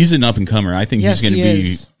 He's an up-and-comer. I think he's going to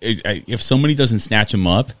be... If somebody doesn't snatch him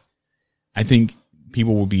up, I think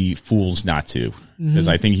people will be fools not to. Because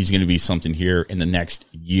I think he's going to be something here in the next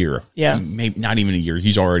year. Yeah. Maybe not even a year.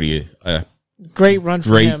 He's already a great run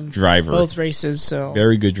for him. Great driver. Both races. So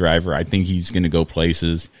very good driver. I think he's going to go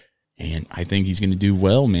places. And I think he's going to do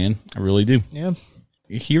well, man. I really do. Yeah.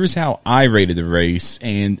 Here's how I rated the race.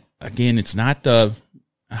 And, again, it's not the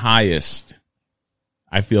highest,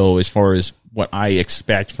 I feel, as far as what I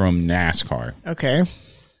expect from NASCAR. Okay.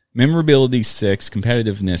 Memorability 6,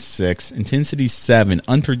 competitiveness 6, intensity 7,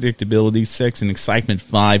 unpredictability 6, and excitement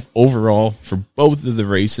 5 overall for both of the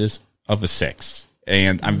races of a 6.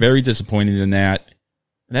 And I'm very disappointed in that.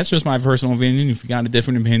 That's just my personal opinion. If you got a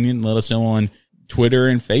different opinion, let us know on Twitter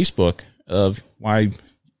and Facebook of why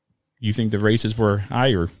you think the races were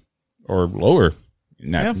higher or lower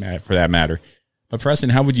in that, for that matter. But Preston,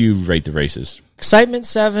 how would you rate the races? Excitement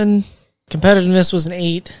 7, competitiveness was an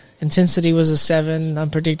 8, intensity was a 7,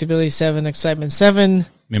 unpredictability 7, excitement 7.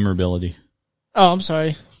 Memorability. Oh, I'm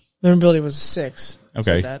sorry. Memorability was a 6.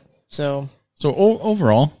 Okay. So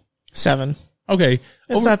overall 7. Okay.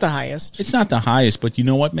 It's not the highest. It's not the highest, but you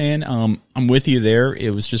know what, man? I'm with you there.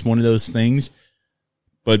 It was just one of those things.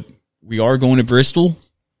 But we are going to Bristol,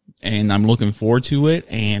 and I'm looking forward to it.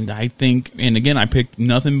 And I think, and again, I picked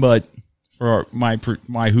nothing but for my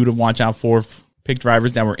who to watch out for, pick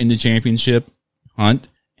drivers that were in the championship hunt.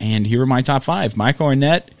 And here are my top 5. Michael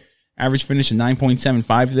Annett, average finish of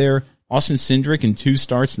 9.75 there. Austin Cindric in 2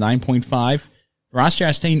 starts, 9.5. Ross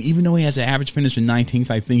Chastain, even though he has an average finish of 19th,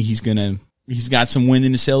 I think he's got some wind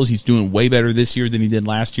in his sails. He's doing way better this year than he did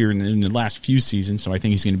last year and in the last few seasons, so I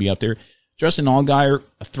think he's going to be up there. Justin Allgaier,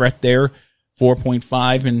 a threat there,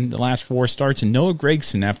 4.5 in the last 4 starts. And Noah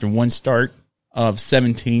Gragson, after 1 start of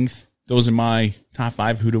 17th. Those are my top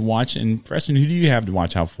 5 who to watch. And Preston, who do you have to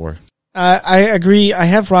watch out for? I agree. I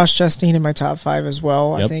have Ross Chastain in my top 5 as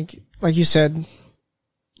well. Yep. I think, like you said,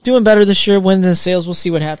 doing better this year, winning the sales. We'll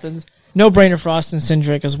see what happens. No-brainer for Austin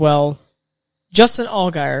Cindric as well. Justin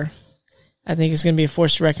Allgaier, I think, is going to be a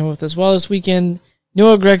force to reckon with as well this weekend.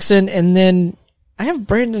 Noah Gragson, and then I have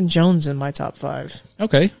Brandon Jones in my top 5.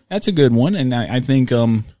 Okay, that's a good one, and I think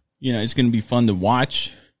it's going to be fun to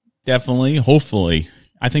watch. Definitely, hopefully.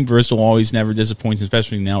 I think Bristol always never disappoints,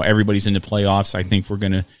 especially now everybody's in the playoffs. I think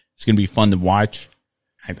it's going to be fun to watch.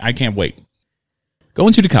 I can't wait.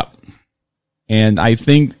 Going to the Cup, and I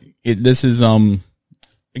think this is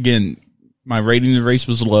again, my rating of the race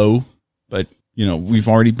was low, but we've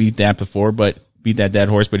already beat that before, but beat that dead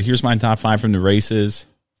horse. But here's my top 5 from the races.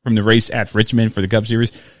 From the race at Richmond for the Cup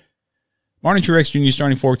Series. Martin Truex Jr.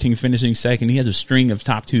 starting 14th, finishing 2nd. He has a string of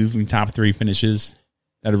top 2 and top 3 finishes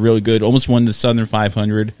that are really good. Almost won the Southern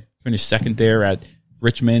 500. Finished 2nd there at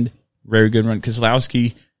Richmond. Very good run.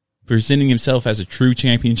 Keselowski presenting himself as a true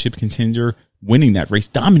championship contender, winning that race,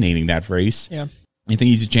 dominating that race. Yeah. I think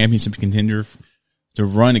he's a championship contender to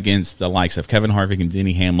run against the likes of Kevin Harvick and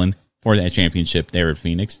Denny Hamlin for that championship there at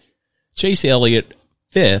Phoenix. Chase Elliott,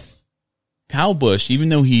 5th. Kyle Busch, even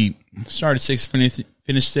though he started 6th,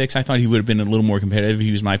 finished 6th, I thought he would have been a little more competitive.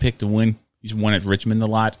 He was my pick to win. He's won at Richmond a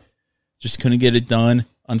lot. Just couldn't get it done,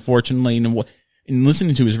 unfortunately. And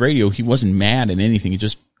listening to his radio, he wasn't mad at anything.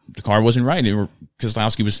 The car wasn't right.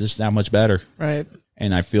 Keselowski was just that much better. Right.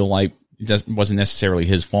 And I feel like it wasn't necessarily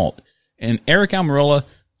his fault. And Eric Almirola,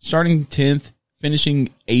 starting 10th, finishing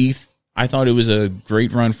 8th. I thought it was a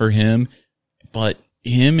great run for him. But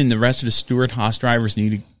him and the rest of the Stewart-Haas drivers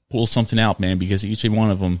need to pull something out, man, because each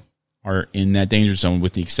one of them are in that danger zone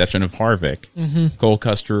with the exception of Harvick. Mm-hmm. Cole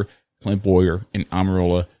Custer, Clint Boyer, and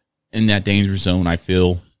Almirola in that danger zone, I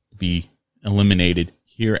feel, be eliminated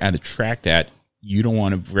here at a track that you don't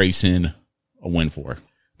want to race in a win for.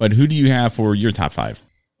 But who do you have for your top 5?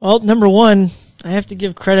 Well, number 1, I have to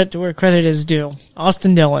give credit to where credit is due.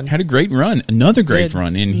 Austin Dillon. Had a great run. Another great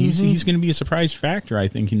run. And he's going to be a surprise factor, I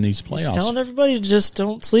think, in these playoffs. He's telling everybody just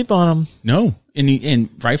don't sleep on him. No, and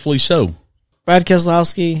rightfully so. Brad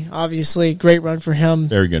Keselowski, obviously, great run for him.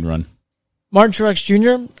 Very good run. Martin Truex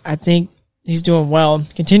Jr., I think he's doing well,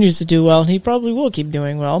 continues to do well, and he probably will keep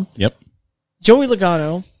doing well. Yep. Joey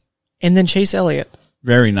Logano, and then Chase Elliott.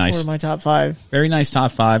 Very nice. For my top 5. Very nice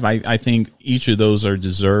top 5. I think each of those are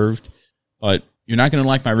deserved, but you're not going to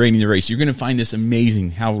like my rating the race. You're going to find this amazing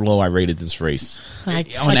how low I rated this race. I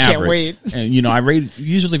can't wait. And, I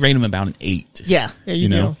usually rate them about an 8. Yeah, you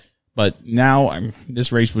do. But now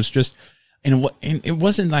this race was just, and it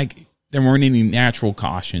wasn't like there weren't any natural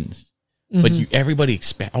cautions. Mm-hmm. But everybody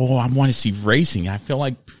I want to see racing. I feel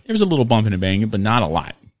like there was a little bump and a bang, but not a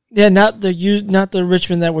lot. Yeah, not the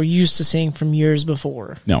Richmond that we're used to seeing from years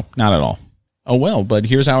before. No, not at all. Oh, well, but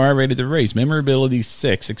here's how I rated the race. Memorability,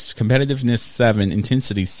 6. Competitiveness, 7.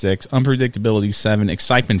 Intensity, 6. Unpredictability, 7.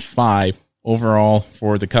 Excitement, 5. Overall,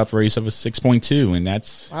 for the Cup race of a 6.2, and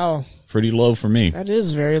that's pretty low for me. That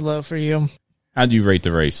is very low for you. How do you rate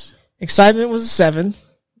the race? Excitement was a 7.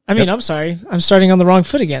 I'm sorry. I'm starting on the wrong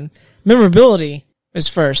foot again. Memorability is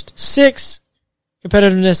first. 6.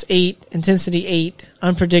 Competitiveness, 8. Intensity, 8.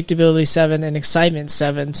 Unpredictability, 7. And excitement,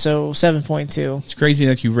 7. So 7.2. It's crazy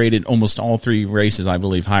that you rated almost all 3 races, I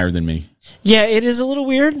believe, higher than me. Yeah, it is a little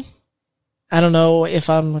weird. I don't know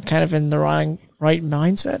if I'm kind of in the right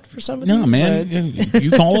mindset for some of these. No, man.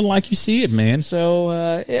 You call it like you see it, man.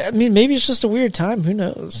 So, maybe it's just a weird time. Who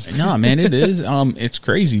knows? No, man, it is. It's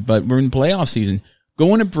crazy, but we're in playoff season.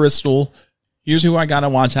 Going to Bristol, here's who I got to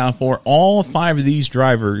watch out for. All 5 of these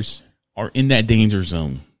drivers are in that danger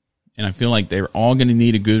zone. And I feel like they're all going to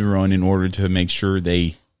need a good run in order to make sure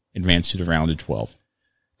they advance to the round of 12.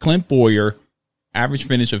 Clint Bowyer, average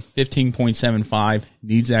finish of 15.75,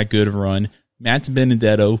 needs that good run. Matt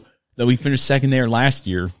Benedetto, though he finished second there last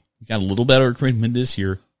year, he's got a little better equipment this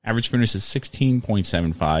year. Average finish is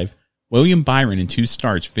 16.75. William Byron, in 2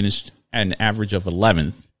 starts, finished at an average of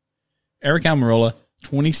 11th. Eric Almirola,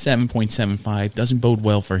 27.75, doesn't bode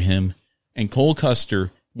well for him. And Cole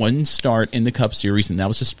Custer, 1 start in the Cup Series, and that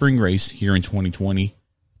was a spring race here in 2020,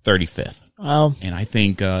 35th. Wow. And I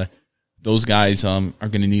think those guys are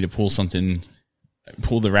going to need to pull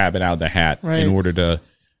the rabbit out of the hat in order to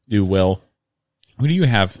do well. Who do you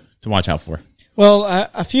have to watch out for? Well,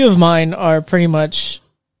 a few of mine are pretty much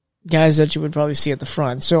guys that you would probably see at the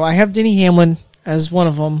front. So I have Denny Hamlin as one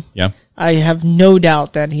of them. Yeah. I have no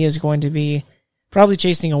doubt that he is going to be probably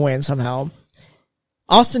chasing a win somehow.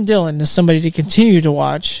 Austin Dillon is somebody to continue to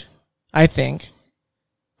watch, I think.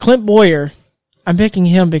 Clint Bowyer, I'm picking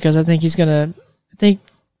him because I think I think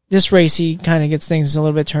this race he kind of gets things a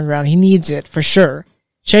little bit turned around. He needs it for sure.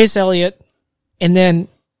 Chase Elliott, and then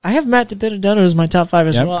I have Matt Benedetto as my top 5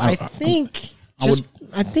 as well. I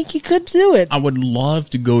think he could do it. I would love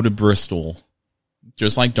to go to Bristol,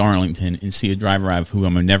 just like Darlington, and see a driver who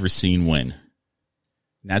I've never seen win.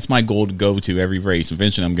 That's my goal to go to every race.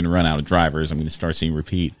 Eventually, I'm going to run out of drivers. I'm going to start seeing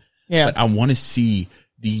repeat. Yeah. But I want to see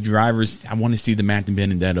the drivers. I want to see the Matt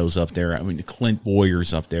Benedettos up there. I mean, the Clint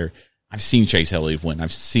Bowyers up there. I've seen Chase Elliott win.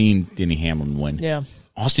 I've seen Denny Hamlin win. Yeah.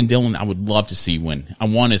 Austin Dillon, I would love to see win. I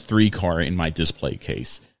want a 3-car in my display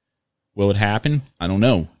case. Will it happen? I don't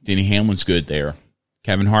know. Denny Hamlin's good there.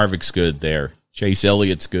 Kevin Harvick's good there. Chase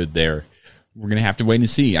Elliott's good there. We're going to have to wait and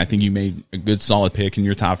see. I think you made a good solid pick in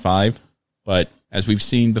your top 5, but as we've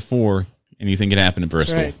seen before, anything can happen in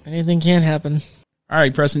Bristol. That's right. Anything can happen. All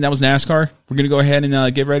right, Preston, that was NASCAR. We're going to go ahead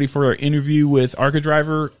and get ready for our interview with ARCA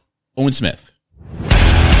driver Owen Smith.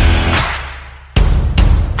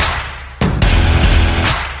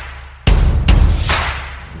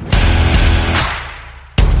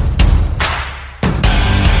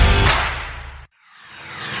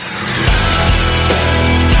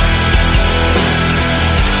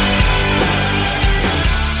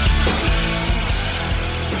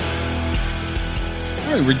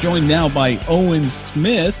 We're joined now by Owen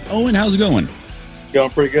Smith. Owen, how's it going?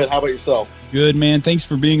 Going pretty good. How about yourself? Good, man. Thanks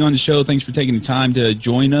for being on the show. Thanks for taking the time to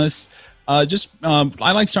join us. I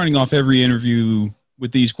like starting off every interview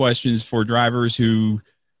with these questions for drivers who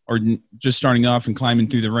are just starting off and climbing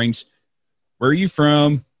through the ranks. Where are you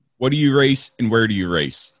from? What do you race? And where do you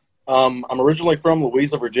race? I'm originally from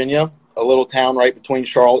Louisa, Virginia, a little town right between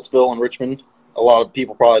Charlottesville and Richmond. A lot of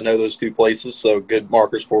people probably know those 2 places, so good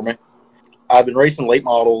markers for me. I've been racing late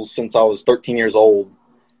models since I was 13 years old.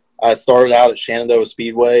 I started out at Shenandoah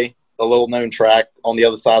Speedway, a little-known track on the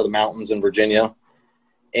other side of the mountains in Virginia,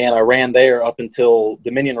 and I ran there up until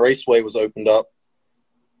Dominion Raceway was opened up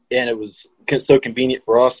and it was so convenient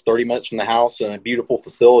for us, 30 minutes from the house and a beautiful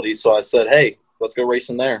facility. So I said, hey, let's go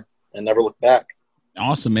racing there, and never look back.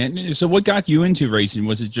 Awesome, man. So what got you into racing?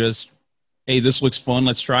 Was it just, hey, this looks fun,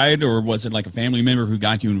 let's try it? Or was it like a family member who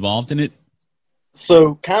got you involved in it?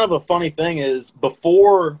 So kind of a funny thing is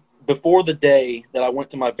before the day that I went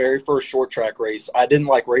to my very first short track race, I didn't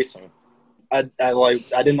like racing. I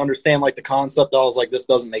didn't understand like the concept. I was like, this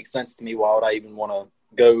doesn't make sense to me. Why would I even want to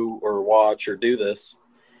go or watch or do this?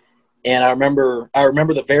 And I remember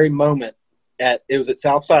the very moment it was at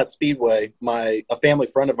Southside Speedway. A family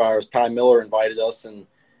friend of ours, Ty Miller, invited us, and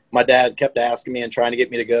my dad kept asking me and trying to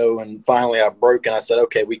get me to go. And finally I broke and I said,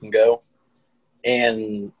 okay, we can go.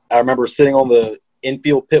 And I remember sitting on the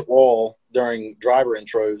infield pit wall during driver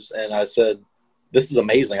intros, and I said, this is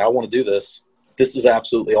amazing. I want to do this. This is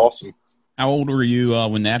absolutely awesome. How old were you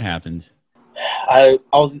when that happened? I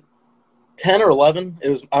was 10 or 11.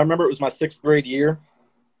 I remember it was my 6th grade year.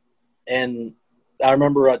 And I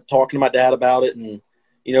remember talking to my dad about it and,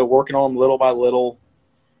 working on them little by little.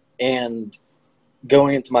 And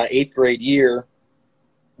going into my 8th grade year,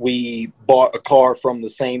 we bought a car from the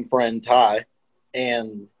same friend, Ty,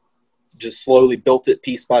 and just slowly built it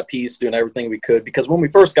piece by piece, doing everything we could. Because when we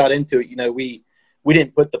first got into it, we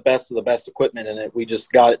didn't put the best of the best equipment in it. We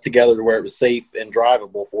just got it together to where it was safe and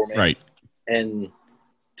drivable for me. Right. And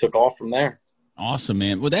took off from there. Awesome,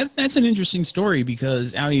 man. Well, that's an interesting story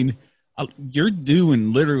because, I mean, you're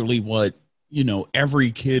doing literally what,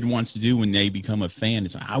 every kid wants to do when they become a fan.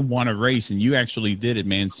 It's, I want to race, and you actually did it,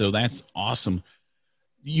 man. So that's awesome.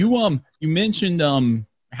 You mentioned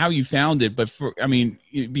how you found it, but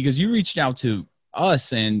because you reached out to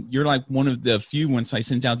us, and you're like one of the few once I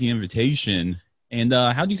sent out the invitation. And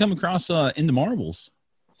how did you come across In the Marbles?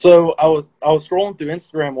 So I was scrolling through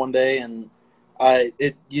Instagram one day, and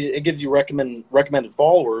it gives you recommended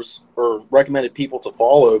followers or recommended people to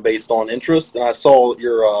follow based on interest. And I saw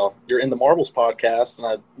your In the Marbles podcast, and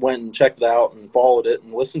I went and checked it out and followed it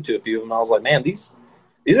and listened to a few of them. And I was like, man, these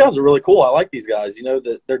guys are really cool. I like these guys.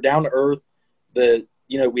 That they're down to earth.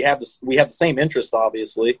 We have the same interest,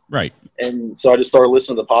 obviously. Right. And so I just started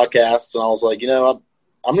listening to the podcasts, and I was like,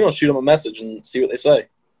 I'm going to shoot them a message and see what they say.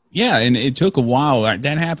 Yeah, and it took a while.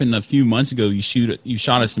 That happened a few months ago. You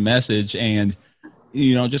shot us a message, and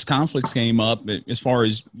just conflicts came up as far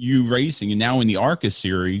as you racing, and now in the ARCA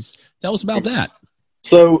series. Tell us about that.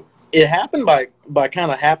 So it happened by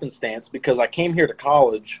kind of happenstance because I came here to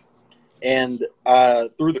college, and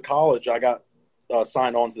through the college I got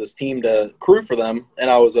signed on to this team to crew for them, and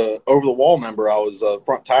I was a over-the-wall member. I was a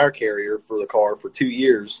front tire carrier for the car for 2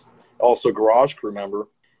 years, also garage crew member.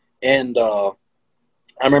 And I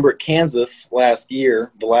remember at Kansas last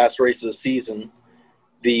year, the last race of the season,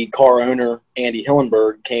 the car owner, Andy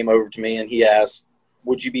Hillenberg, came over to me and he asked,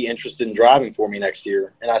 would you be interested in driving for me next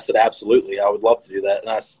year? And I said, absolutely, I would love to do that.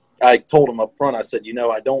 And I told him up front, I said,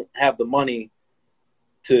 I don't have the money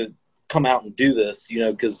to come out and do this,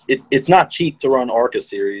 because it's not cheap to run ARCA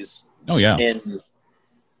series. Oh, yeah. And,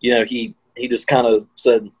 he just kind of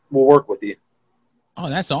said, we'll work with you. Oh,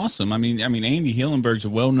 that's awesome. I mean, Andy Hillenberg's a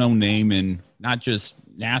well-known name in not just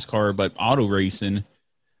NASCAR, but auto racing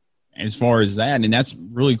as far as that. And that's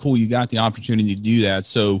really cool. You got the opportunity to do that.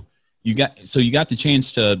 So you got the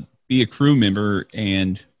chance to be a crew member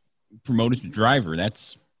and promoted to driver.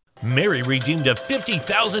 Mary redeemed a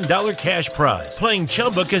 $50,000 cash prize playing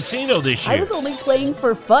Chumba Casino this year. I was only playing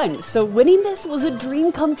for fun, so winning this was a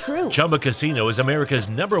dream come true. Chumba Casino is America's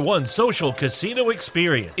 #1 social casino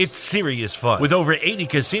experience. It's serious fun. With over 80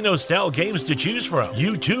 casino-style games to choose from,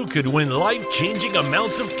 you too could win life-changing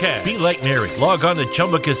amounts of cash. Be like Mary. Log on to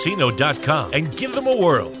ChumbaCasino.com and give them a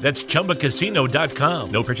whirl. That's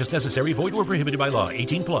ChumbaCasino.com. No purchase necessary. Void where prohibited by law.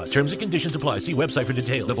 18+. Terms and conditions apply. See website for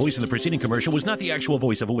details. The voice in the preceding commercial was not the actual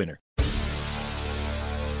voice of a winner.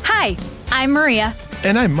 Hi, I'm Maria.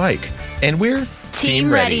 And I'm Mike. And we're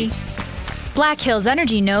Team Ready. Black Hills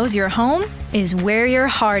Energy knows your home is where your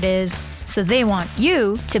heart is, so they want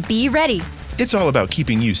you to be ready. It's all about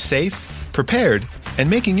keeping you safe, prepared, and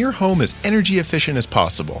making your home as energy efficient as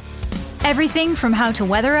possible. Everything from how to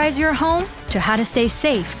weatherize your home to how to stay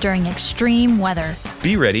safe during extreme weather.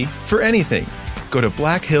 Be ready for anything. Go to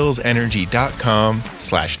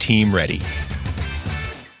blackhillsenergy.com/Team Ready.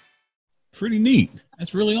 Pretty neat.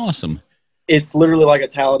 That's really awesome. It's literally like a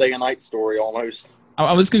Talladega Nights story almost.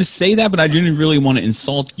 I was going to say that, but I didn't really want to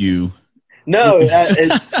insult you. No,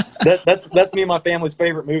 that's me and my family's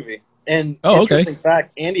favorite movie. And interesting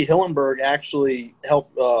fact, Andy Hillenberg actually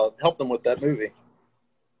helped them with that movie.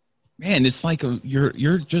 Man, it's like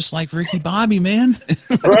you're just like Ricky Bobby, man.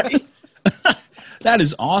 Right. That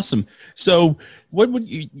is awesome. So what would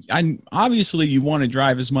you, obviously you want to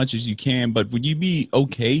drive as much as you can, but would you be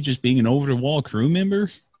okay just being an over-the-wall crew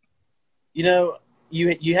member? You know,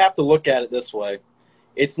 you have to look at it this way.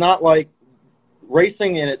 It's not like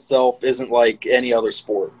racing in itself isn't like any other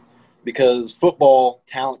sport, because football,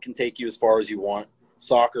 talent can take you as far as you want.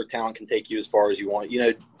 Soccer, talent can take you as far as you want. You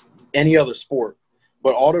know, any other sport.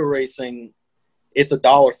 But auto racing, it's a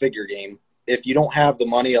dollar figure game. If you don't have the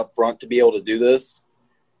money up front to be able to do this,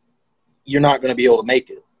 you're not going to be able to make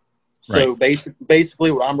it. So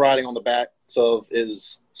basically what I'm riding on the backs of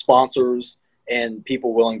is sponsors and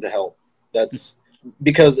people willing to help. That's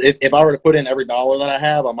because if I were to put in every dollar that I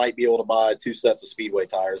have, I might be able to buy 2 sets of Speedway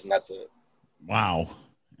tires, and that's it. Wow.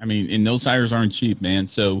 I mean, and those tires aren't cheap, man.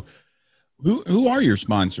 So who are your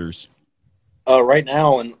sponsors? Right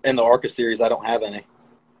now in the ARCA series, I don't have any.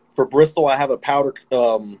 For Bristol, I have a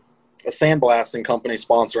sandblasting company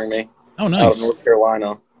sponsoring me. Oh, nice. Out of North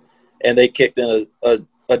Carolina. And they kicked in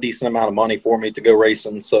a decent amount of money for me to go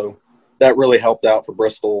racing. So that really helped out for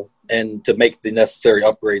Bristol and to make the necessary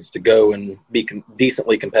upgrades to go and be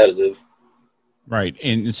decently competitive. Right.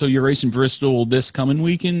 And so you're racing Bristol this coming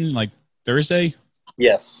weekend, like Thursday?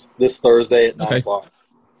 Yes, this Thursday at 9 o'clock.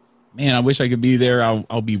 Man, I wish I could be there.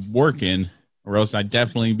 I'll be working, or else I'd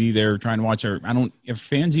definitely be there trying to watch our. If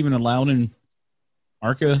fans even allowed in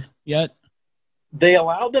ARCA yet? They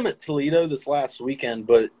allowed them at Toledo this last weekend,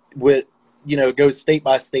 but with it goes state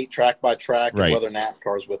by state, track by track, and whether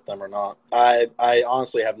NASCAR's with them or not. I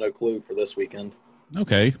honestly have no clue for this weekend.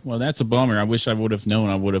 Okay, well that's a bummer. I wish I would have known.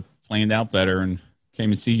 I would have planned out better and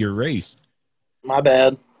came and see your race. My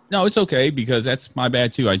bad. No, it's okay, because that's my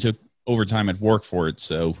bad too. I took overtime at work for it,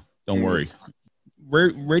 so don't worry. Where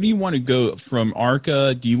do you want to go from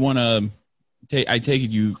ARCA? Do you want to I take it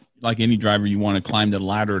you, like any driver, you want to climb the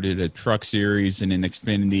ladder to the Truck Series and then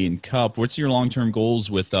Xfinity and Cup. What's your long-term goals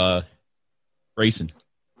with racing?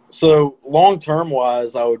 So long-term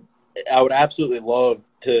wise, I would absolutely love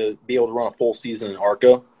to be able to run a full season in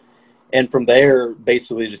ARCA, and from there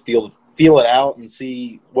basically just feel it out and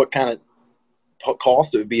see what kind of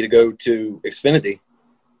cost it would be to go to Xfinity.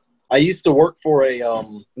 I used to work for a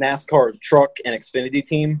NASCAR truck and Xfinity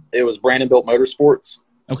team. It was Brandon-Built Motorsports.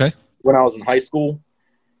 Okay. When I was in high school,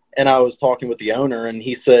 and I was talking with the owner, and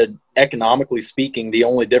he said, economically speaking, the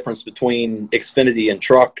only difference between Xfinity and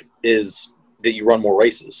truck is that you run more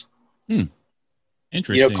races.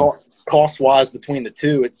 Interesting. Cost-wise between the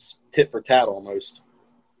two, it's tit for tat almost.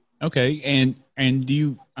 Okay, and do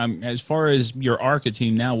you, as far as your ARCA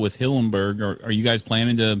team now with Hillenberg, are you guys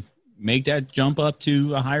planning to make that jump up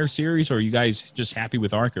to a higher series, or are you guys just happy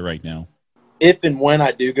with ARCA right now? If and when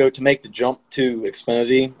I do go to make the jump to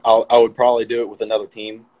Xfinity, I would probably do it with another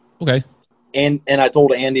team. Okay. And I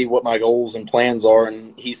told Andy what my goals and plans are,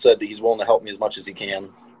 and he said that he's willing to help me as much as he can.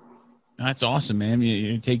 That's awesome, man.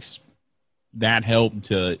 It takes that help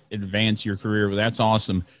to advance your career. That's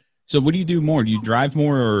awesome. So what do you do more? Do you drive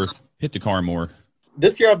more or hit the car more?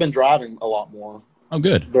 This year I've been driving a lot more. Oh,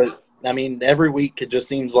 good. But I mean, every week it just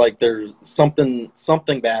seems like there's something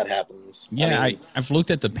bad happens. Yeah, I've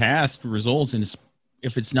looked at the past results, and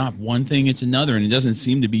if it's not one thing, it's another, and it doesn't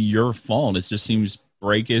seem to be your fault. It just seems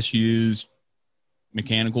brake issues,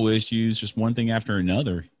 mechanical issues, just one thing after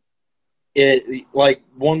another. It like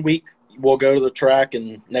 1 week we'll go to the track,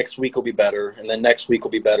 and next week will be better, and then next week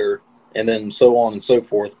will be better, and then so on and so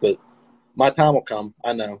forth. But my time will come.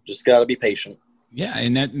 I know. Just got to be patient. Yeah,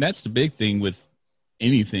 and that's the big thing with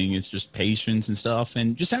anything. It's just patience and stuff.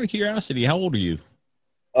 And just out of curiosity, how old are you?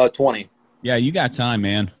 20. Yeah, you got time,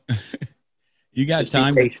 man. You got just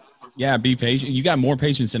time. Be yeah, be patient. You got more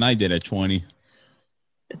patience than I did at 20.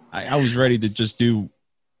 I was ready to just do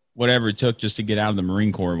whatever it took just to get out of the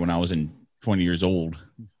Marine Corps when I was 20 years old.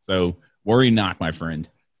 So worry not, my friend.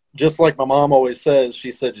 Just like my mom always says,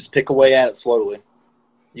 she said, just pick away at it slowly.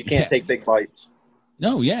 You can't take big bites.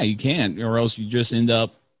 No, yeah, you can't, or else you just end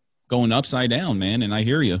up going upside down, man, and I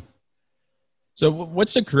hear you. So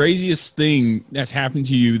what's the craziest thing that's happened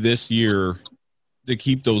to you this year to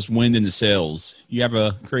keep those wind in the sails? You have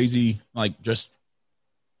a crazy, like, just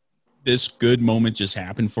this good moment just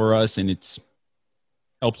happened for us, and it's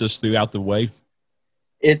helped us throughout the way?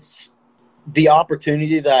 It's the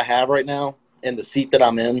opportunity that I have right now and the seat that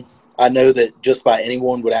I'm in. I know that just by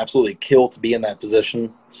anyone would absolutely kill to be in that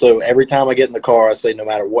position. So every time I get in the car, I say, no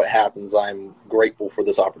matter what happens, I'm grateful for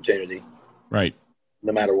this opportunity. Right.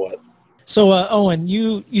 No matter what. So, Owen,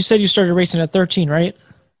 you said you started racing at 13, right?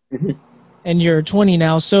 Mm-hmm. And you're 20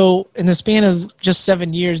 now. So in the span of just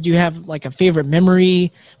 7 years, do you have like a favorite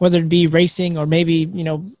memory, whether it be racing or maybe,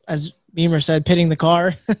 as Beamer said, pitting the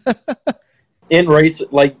car? In race,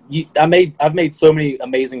 like I've made so many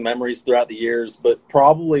amazing memories throughout the years, but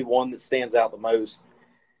probably one that stands out the most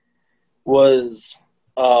was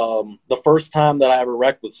the first time that I ever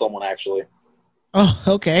wrecked with someone, actually. Oh,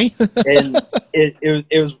 okay. And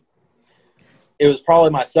it was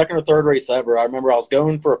probably my second or third race ever. I remember I was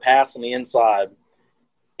going for a pass on the inside,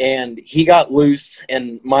 and he got loose,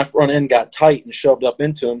 and my front end got tight and shoved up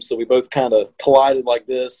into him, so we both kind of collided like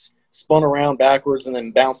this, spun around backwards, and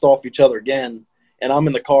then bounced off each other again. And I'm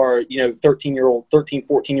in the car, 13,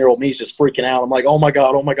 14-year-old me's just freaking out. I'm like, oh my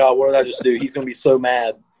God, what did I just do? He's going to be so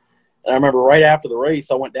mad. And I remember right after the race,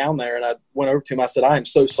 I went down there and I went over to him. I said, I am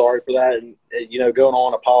so sorry for that. And, going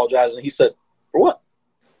on, apologizing. He said, for what?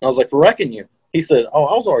 And I was like, for wrecking you. He said, oh,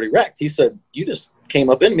 I was already wrecked. He said, you just came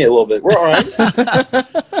up in me a little bit. We're all right.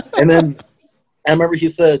 And then I remember he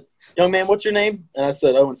said, young man, what's your name? And I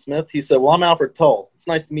said, Owen Smith. He said, well, I'm Alfred Tull. It's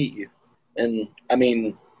nice to meet you. And, I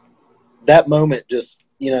mean, that moment just,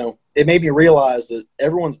 it made me realize that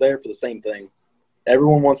everyone's there for the same thing.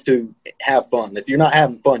 Everyone wants to have fun. If you're not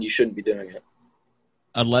having fun, you shouldn't be doing it.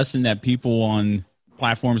 A lesson that people on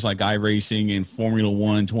platforms like iRacing and Formula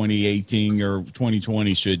One 2018 or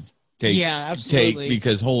 2020 should take. Yeah, absolutely.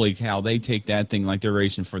 Because holy cow, they take that thing like they're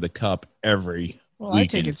racing for the cup every weekend. I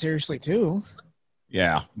take it seriously too.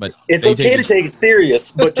 Yeah, but it's okay to take it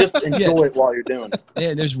serious, but just enjoy it while you're doing it.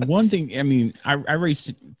 Yeah, there's one thing. I mean, I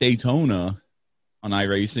raced Daytona on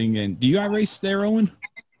iRacing, and do you iRace there, Owen?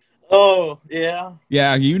 Oh, yeah.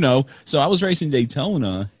 Yeah, So I was racing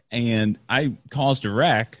Daytona, and I caused a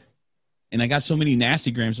wreck, and I got so many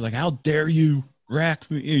nasty grams. Like, how dare you wreck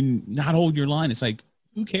and not hold your line? It's like,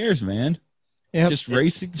 who cares, man? Yep. Just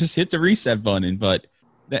racing, just hit the reset button. But,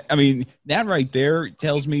 that right there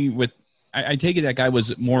tells me I take it that guy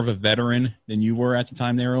was more of a veteran than you were at the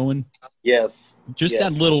time there, Owen? Yes. Just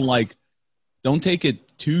that little, don't take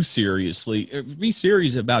it too seriously. Be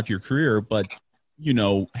serious about your career, but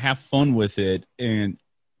have fun with it, and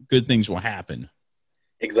good things will happen.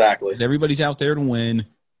 Exactly. Everybody's out there to win.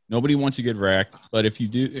 Nobody wants to get wrecked, but if you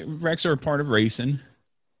do, wrecks are a part of racing.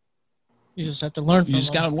 You just have to learn from it. You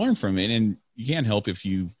just got to learn from it, and you can't help if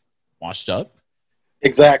you washed up.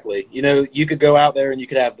 Exactly. You could go out there and you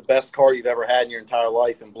could have the best car you've ever had in your entire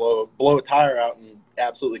life and blow a tire out and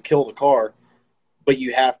absolutely kill the car, but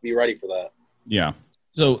you have to be ready for that. Yeah.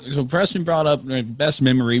 So Preston brought up best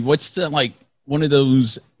memory. What's the, one of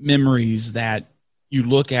those memories that you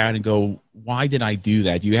look at and go, why did I do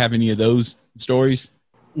that? Do you have any of those stories?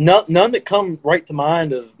 None that come right to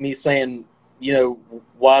mind of me saying,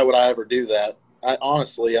 why would I ever do that?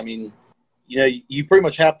 Honestly, you pretty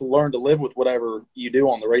much have to learn to live with whatever you do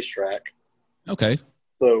on the racetrack. Okay.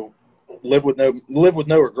 So live with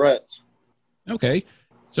no regrets. Okay.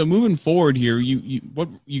 So moving forward here,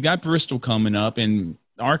 you got Bristol coming up, and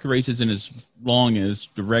ARCA race isn't as long as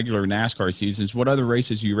the regular NASCAR seasons. What other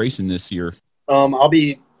races are you racing this year? I'll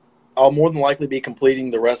more than likely be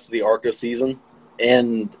completing the rest of the ARCA season,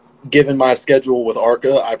 and given my schedule with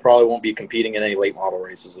ARCA, I probably won't be competing in any late model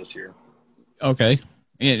races this year. Okay.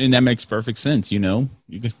 And that makes perfect sense. You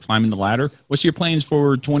can climb the ladder. What's your plans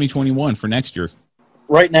for 2021 for next year?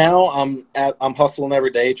 Right now, I'm hustling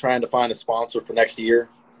every day trying to find a sponsor for next year.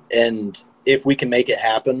 And if we can make it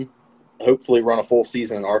happen, hopefully run a full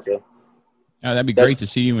season in ARCA. Yeah, that'd be great to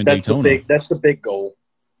see you in Daytona. That's the big goal.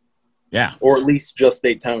 Yeah. Or at least just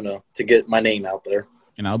Daytona to get my name out there.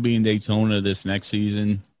 And I'll be in Daytona this next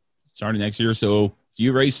season, starting next year. So if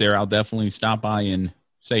you race there, I'll definitely stop by and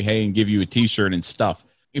say hey and give you a T-shirt and stuff.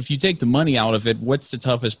 If you take the money out of it, what's the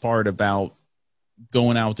toughest part about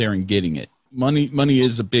going out there and getting it? Money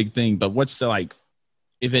is a big thing, but what's the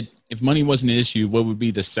if money wasn't an issue, what would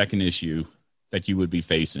be the second issue that you would be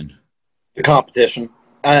facing? The competition.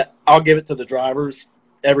 I'll give it to the drivers.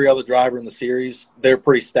 Every other driver in the series, they're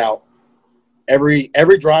pretty stout. Every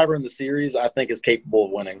driver in the series, I think, is capable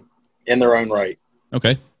of winning in their own right.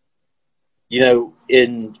 Okay.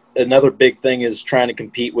 In another big thing is trying to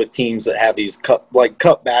compete with teams that have these cup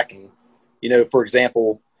backing. For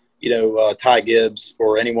example, Ty Gibbs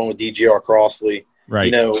or anyone with DGR Crossley.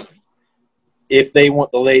 Right. If they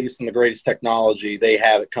want the latest and the greatest technology, they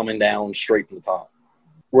have it coming down straight from the top.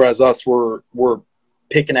 Whereas us, we're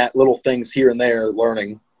picking at little things here and there,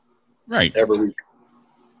 learning. Right. Every week.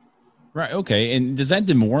 Right. Okay. And does that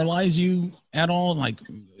demoralize you at all? Like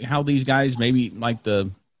how these guys, maybe like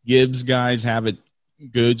the Gibbs guys, have it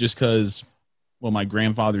good just because, my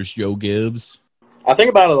grandfather's Joe Gibbs? I think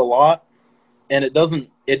about it a lot, and it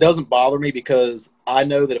doesn't bother me because I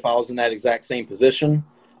know that if I was in that exact same position,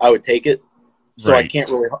 I would take it. So right.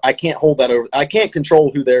 I can't hold that over. I can't control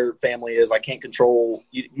who their family is. I can't control,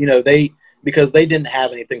 because they didn't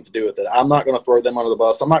have anything to do with it. I'm not going to throw them under the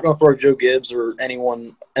bus. I'm not going to throw Joe Gibbs or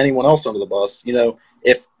anyone else under the bus. You know,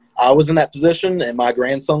 if I was in that position and my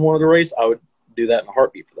grandson wanted to race, I would do that in a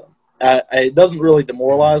heartbeat for them. It doesn't really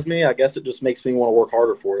demoralize me. I guess it just makes me want to work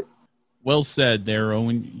harder for it. Well said there,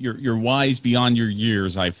 Owen. You're wise beyond your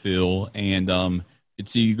years, I feel, and could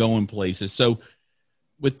see you going places. So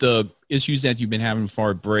with the issues that you've been having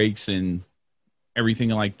for breaks and everything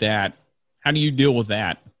like that, how do you deal with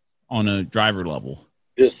that on a driver level?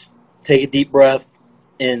 Just take a deep breath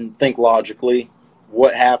and think logically.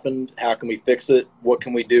 What happened? How can we fix it? What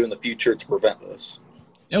can we do in the future to prevent this?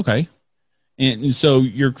 Okay. And so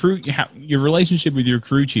your relationship with your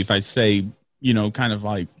crew chief, I'd say, you know, kind of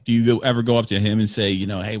like, do you ever go up to him and say, you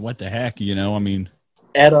know, hey, what the heck? You know, I mean.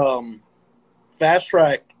 At Fast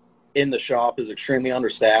Track in the shop is extremely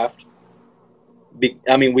understaffed.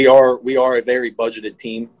 I mean, we are a very budgeted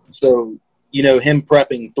team. So, you know, him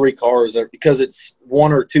prepping 3 cars, because it's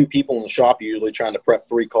 1 or 2 people in the shop usually trying to prep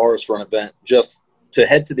 3 cars for an event, just to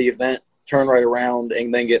head to the event, turn right around,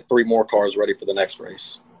 and then get 3 more cars ready for the next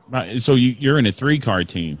race. So you're in a 3-car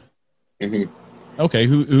team. Mm-hmm. Okay,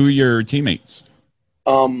 who are your teammates?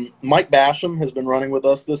 Mike Basham has been running with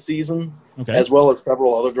us this season, okay, as well as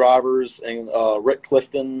several other drivers, and Rick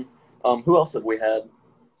Clifton. Who else have we had?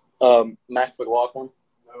 Max McLaughlin?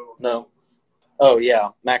 No. Oh, yeah,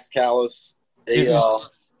 Max Callis.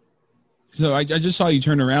 So I just saw you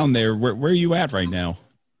turn around there. Where are you at right now?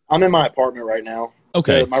 I'm in my apartment right now.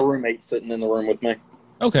 Okay. My roommate's sitting in the room with me.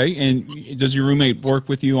 Okay, and does your roommate work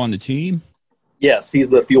with you on the team? Yes, he's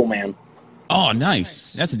the fuel man. Oh,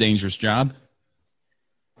 nice. That's a dangerous job.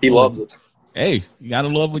 He loves it. Hey, you got to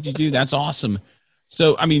love what you do. That's awesome.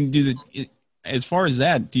 So, I mean, as far as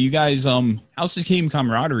that, do you guys, how's the team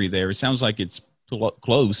camaraderie there? It sounds like it's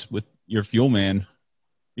close with your fuel man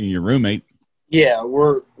being your roommate. Yeah,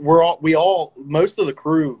 most of the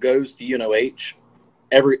crew goes to UNOH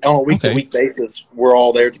on a week-to-week basis. We're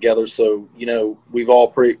all there together, so you know we've all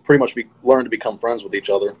pretty much learned to become friends with each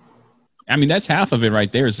other. I mean, that's half of it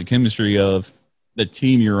right there is the chemistry of the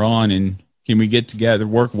team you're on, and can we get together,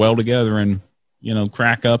 work well together, and you know,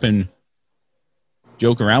 crack up and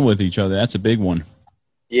joke around with each other. That's a big one.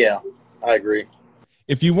 Yeah, I agree.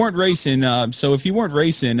 If you weren't racing,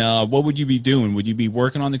 what would you be doing? Would you be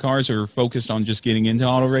working on the cars or focused on just getting into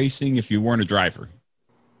auto racing if you weren't a driver?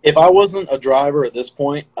 If I wasn't a driver at this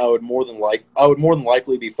point, I would more than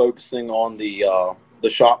likely be focusing on the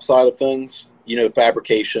shop side of things. You know,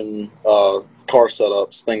 fabrication, car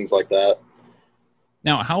setups, things like that.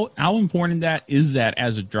 Now, how important is that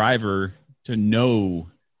as a driver to know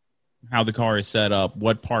how the car is set up,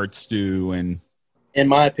 what parts do, and in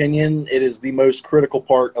my opinion, it is the most critical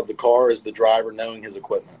part of the car is the driver knowing his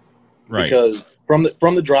equipment. Right. Because from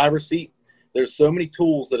the driver's seat, there's so many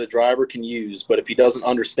tools that a driver can use, but if he doesn't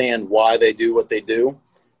understand why they do what they do,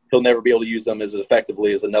 he'll never be able to use them as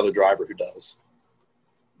effectively as another driver who does.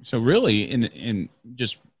 So really, in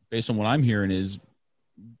just based on what I'm hearing is,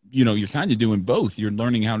 you know, you're kind of doing both. You're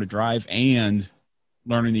learning how to drive and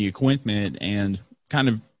learning the equipment and kind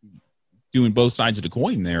of doing both sides of the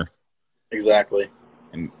coin there. Exactly.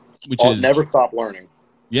 And never stop learning.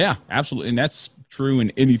 Yeah, absolutely. And that's true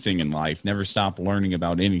in anything in life. Never stop learning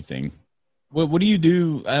about anything. What do you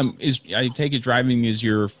do? I take it driving is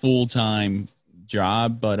your full-time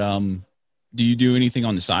job, but do you do anything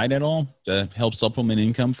on the side at all to help supplement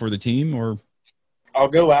income for the team? Or I'll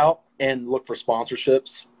go out and look for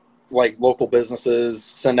sponsorships, like local businesses,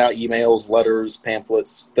 send out emails, letters,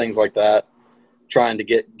 pamphlets, things like that, trying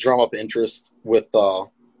to drum up interest with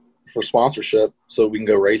for sponsorship so we can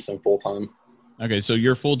go racing full-time. Okay, so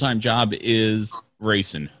your full-time job is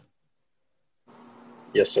racing.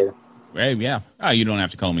 Yes, sir. Hey, yeah. Oh, you don't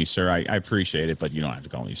have to call me sir. I appreciate it, but you don't have to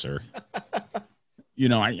call me sir. You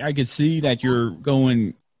know, I could see that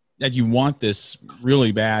that you want this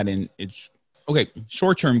really bad, and it's okay.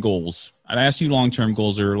 Short-term goals. I asked you long-term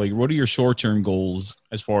goals earlier. What are your short-term goals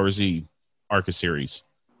as far as the ARCA series?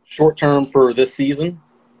 Short-term for this season?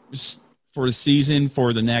 For the season,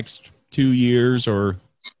 for the next 2 years, or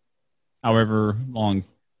however long.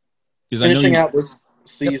 Finishing out this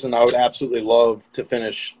season, I would absolutely love to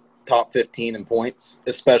finish top 15 in points,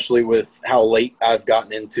 especially with how late I've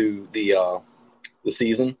gotten into the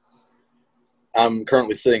season. I'm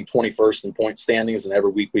currently sitting 21st in point standings, and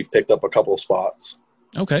every week we've picked up a couple of spots.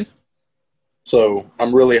 Okay. So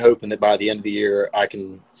I'm really hoping that by the end of the year, I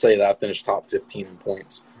can say that I finished top 15 in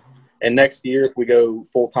points. And next year, if we go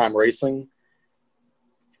full-time racing,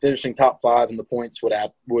 finishing top 5 in the points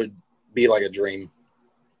would be like a dream.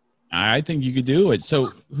 I think you could do it.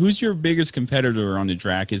 So who's your biggest competitor on the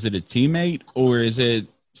track? Is it a teammate or is it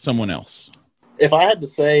someone else? If I had to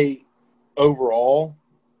say overall,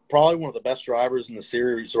 probably one of the best drivers in the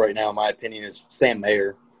series right now, in my opinion, is Sam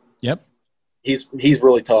Mayer. Yep. He's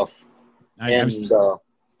really tough.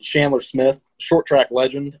 Chandler Smith, short track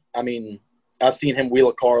legend. I mean, I've seen him wheel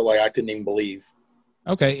a car like I couldn't even believe.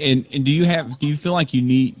 Okay, and do you feel like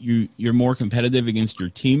you're more competitive against your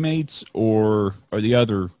teammates or the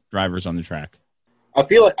other drivers on the track? I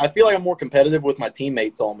feel like I'm more competitive with my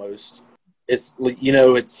teammates almost. It's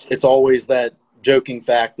it's always that joking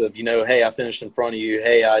fact of, hey, I finished in front of you.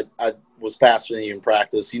 Hey, I was faster than you in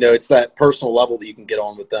practice. It's that personal level that you can get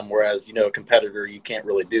on with them. Whereas, a competitor, you can't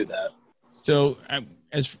really do that. So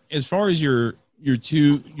as far as your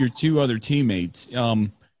two other teammates,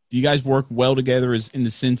 do you guys work well together as in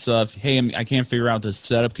the sense of, hey, I can't figure out the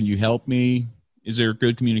setup. Can you help me? Is there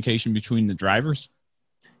good communication between the drivers?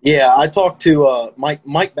 Yeah, I talked to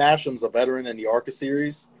Mike Basham's a veteran in the ARCA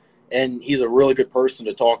series, and he's a really good person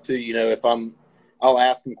to talk to. I'll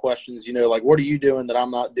ask him questions, like, what are you doing that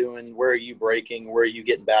I'm not doing? Where are you braking? Where are you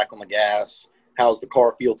getting back on the gas? How's the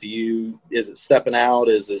car feel to you? Is it stepping out?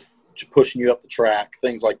 Is it pushing you up the track?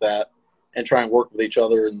 Things like that. And try and work with each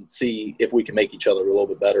other and see if we can make each other a little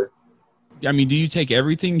bit better. I mean, do you take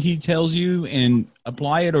everything he tells you and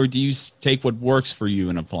apply it, or do you take what works for you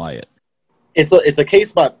and apply it? It's a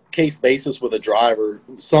case-by-case basis with a driver.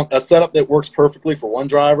 A setup that works perfectly for one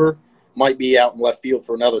driver might be out in left field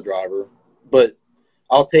for another driver. But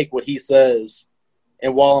I'll take what he says,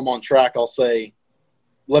 and while I'm on track, I'll say,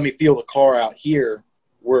 let me feel the car out here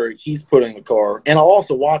where he's putting the car. And I'll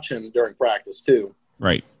also watch him during practice too.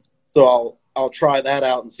 Right. So I'll try that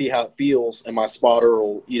out and see how it feels, and my spotter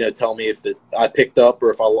will, tell me if I picked up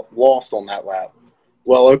or if I lost on that lap.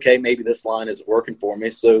 Well, okay, maybe this line isn't working for me,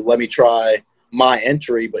 so let me try my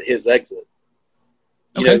entry but his exit.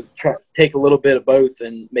 Take a little bit of both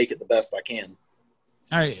and make it the best I can.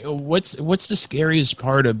 All right, what's the scariest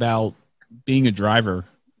part about being a driver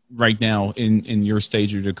right now in your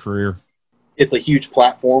stage of your career? It's a huge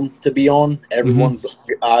platform to be on. Everyone's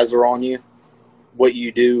eyes are on you. What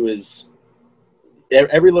you do is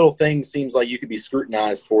every little thing seems like you could be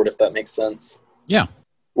scrutinized for it, if that makes sense. Yeah.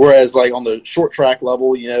 Whereas like on the short track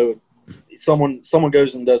level, someone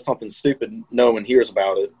goes and does something stupid, no one hears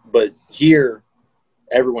about it. But here,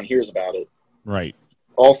 everyone hears about it. Right.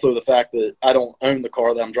 Also, the fact that I don't own the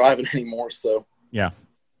car that I'm driving anymore. So yeah.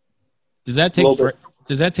 Does that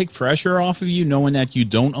take pressure off of you, knowing that you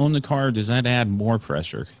don't own the car? Or does that add more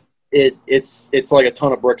pressure? It's like a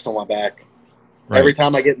ton of bricks on my back. Right. Every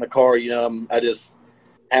time I get in the car, I just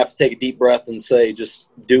have to take a deep breath and say, just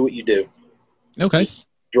do what you do. Okay. Just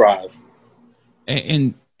drive.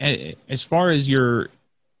 And as far as your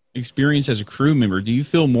experience as a crew member, do you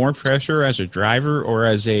feel more pressure as a driver or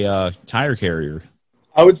as a tire carrier?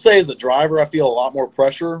 I would say as a driver, I feel a lot more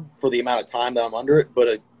pressure for the amount of time that I'm under it.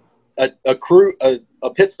 But a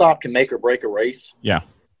pit stop can make or break a race. Yeah.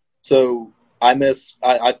 So I miss,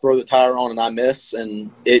 I throw the tire on and I miss,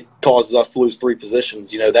 and it causes us to lose 3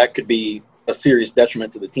 positions. That could be a serious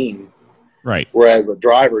detriment to the team. Right. Whereas a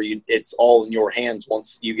driver, it's all in your hands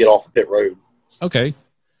once you get off the pit road. Okay.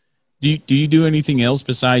 Do you do anything else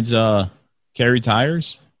besides carry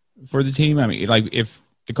tires for the team? I mean, like if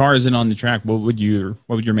the car isn't on the track, what would your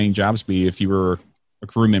main jobs be if you were a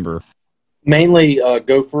crew member? Mainly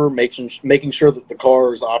gopher, making sure that the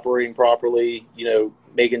car is operating properly,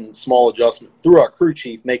 making small adjustments through our crew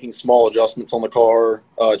chief, making small adjustments on the car,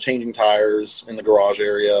 changing tires in the garage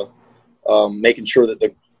area, making sure that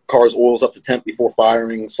the car's oil's up to temp before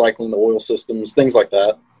firing, cycling the oil systems, things like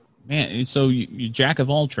that. Man, so you jack of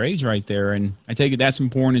all trades right there, and I take it that's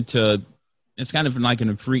important to. It's kind of like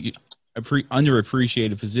an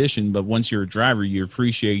underappreciated position, but once you're a driver, you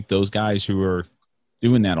appreciate those guys who are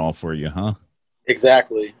doing that all for you, huh?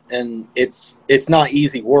 Exactly, and it's not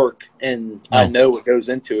easy work, and no. I know what goes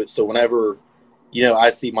into it. So whenever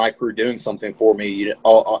I see my crew doing something for me,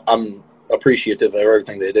 I'm appreciative of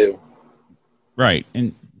everything they do. Right,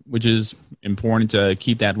 and which is important to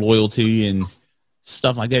keep that loyalty and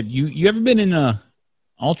stuff like that. You ever been in a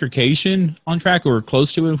altercation on track or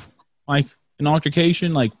close to it, like an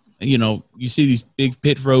altercation? Like, you see these big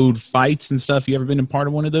pit road fights and stuff. You ever been a part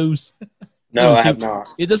of one of those? No, I have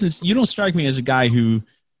not. You don't strike me as a guy who,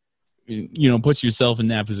 puts yourself in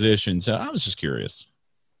that position. So I was just curious.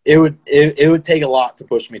 It would take a lot to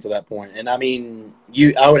push me to that point. And I mean,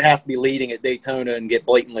 I would have to be leading at Daytona and get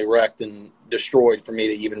blatantly wrecked and destroyed for me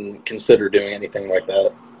to even consider doing anything like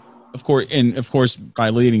that. Of course, by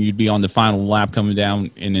leading, you'd be on the final lap coming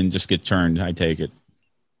down and then just get turned. I take it.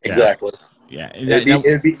 Exactly. Yeah.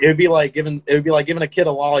 It'd be like giving a kid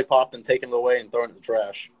a lollipop and taking it away and throwing it in the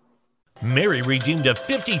trash. Mary redeemed a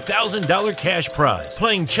 $50,000 cash prize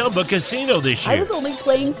playing Chumba Casino this year. I was only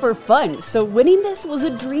playing for fun, so winning this was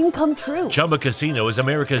a dream come true. Chumba Casino is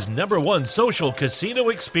America's #1 social casino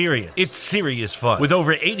experience. It's serious fun. With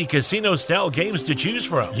over 80 casino-style games to choose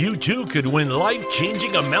from, you too could win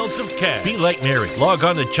life-changing amounts of cash. Be like Mary. Log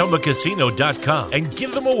on to ChumbaCasino.com and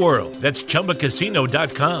give them a whirl. That's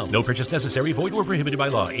ChumbaCasino.com. No purchase necessary. Void where prohibited by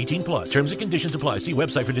law. 18 plus. Terms and conditions apply. See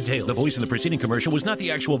website for details. The voice in the preceding commercial was not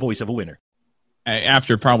the actual voice of a winner.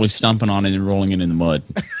 After probably stumping on it and rolling it in the mud.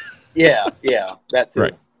 Yeah, that too.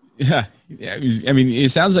 Right. Yeah. I mean,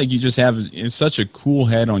 it sounds like you just have such a cool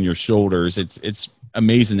head on your shoulders. It's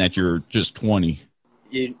amazing that you're just 20.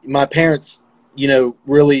 My parents,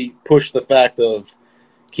 really push the fact of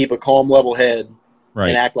keep a calm, level head,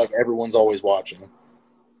 and act like everyone's always watching.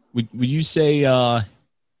 Would you say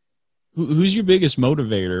who's your biggest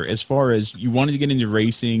motivator as far as you wanted to get into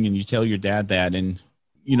racing and you tell your dad that, and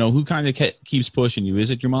who kind of keeps pushing you? Is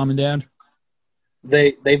it your mom and dad?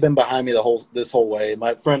 They've been behind me this whole way.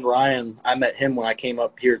 My friend Ryan, I met him when I came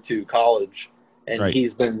up here to college, and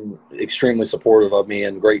he's been extremely supportive of me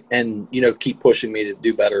and great, and keep pushing me to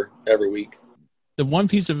do better every week. The one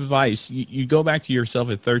piece of advice, you go back to yourself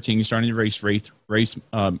at 13, you're starting to race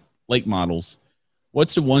late models.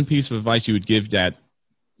 What's the one piece of advice you would give that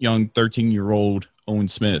young 13-year-old Owen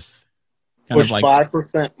Smith? Push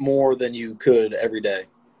 5% more than you could every day.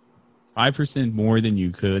 5% more than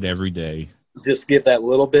you could every day. Just give that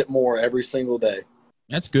little bit more every single day.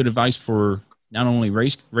 That's good advice for not only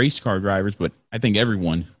race car drivers, but I think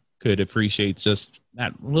everyone could appreciate just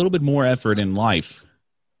that little bit more effort in life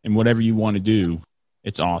and whatever you want to do.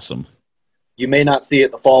 It's awesome. You may not see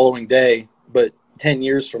it the following day, but 10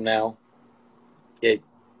 years from now, it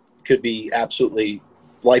could be absolutely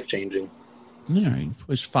life-changing. All right,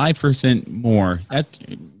 push 5% more. That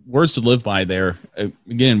words to live by there.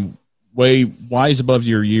 Again, way wise above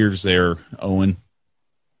your years there, Owen.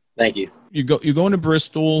 Thank you. You're going to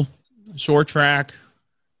Bristol, short track.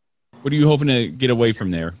 What are you hoping to get away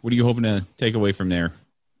from there? What are you hoping to take away from there?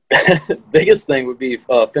 Biggest thing would be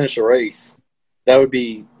finish a race. That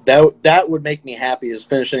would make me happy, is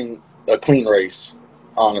finishing a clean race.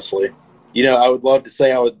 Honestly, I would love to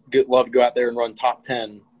say I would love to go out there and run top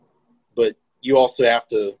 10, but you also have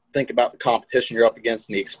to think about the competition you're up against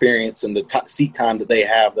and the experience and the seat time that they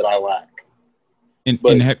have that I lack. And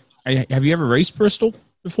have you ever raced Bristol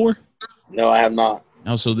before? No, I have not.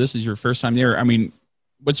 Oh, so this is your first time there. I mean,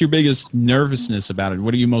 what's your biggest nervousness about it?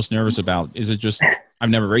 What are you most nervous about? Is it just I've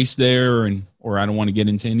never raced there, or I don't want to get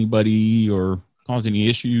into anybody or cause any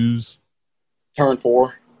issues? Turn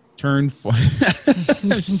 4.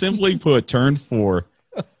 Simply put, turn 4.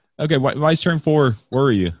 Okay, why is turn 4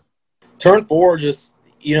 worry you? Turn 4, just,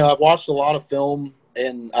 I've watched a lot of film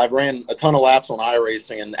and I've ran a ton of laps on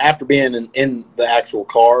iRacing, and after being in the actual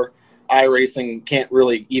car, iRacing can't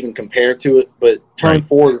really even compare to it, but turn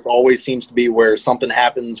 4 always seems to be where something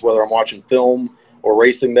happens, whether I'm watching film or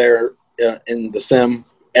racing there in the sim.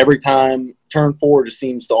 Every time, turn 4 just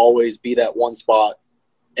seems to always be that one spot,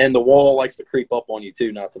 and the wall likes to creep up on you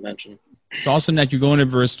too, not to mention. It's awesome that you're going to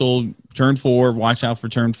Bristol, turn 4, watch out for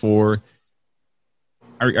turn 4.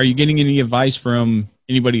 Are you getting any advice from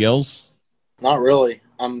anybody else? Not really.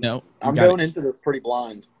 I'm going into this pretty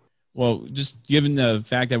blind. Well, just given the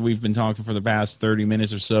fact that we've been talking for the past 30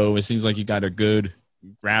 minutes or so, it seems like you got a good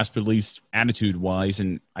grasp, at least attitude-wise,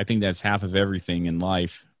 and I think that's half of everything in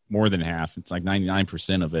life, more than half. It's like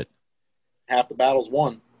 99% of it. Half the battle's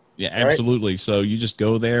won. Yeah, absolutely. Right? So you just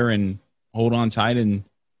go there and hold on tight and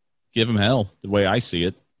give them hell, the way I see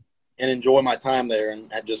it. And enjoy my time there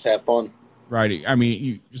and just have fun. Right. I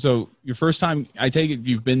mean, so your first time, I take it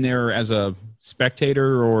you've been there as a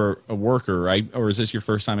spectator or a worker, right? Or is this your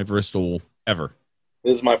first time at Bristol ever?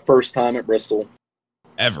 This is my first time at Bristol.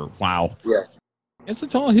 Ever. Wow. Yeah. It's a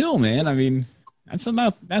tall hill, man. I mean, that's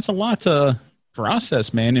a lot to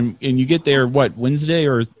process, man. And you get there, Wednesday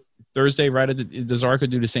or Thursday, right? Does ARCA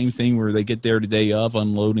do the same thing where they get there the day of,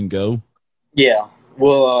 unload and go? Yeah.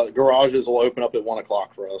 Well, garages will open up at 1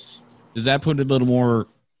 o'clock for us. Does that put a little more,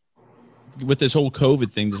 with this whole COVID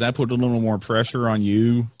thing, does that put a little more pressure on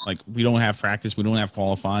you? Like, we don't have practice, we don't have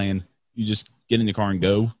qualifying. You just get in the car and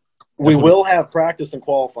go? We will have practice and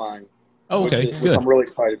qualifying. Oh, okay, which I'm really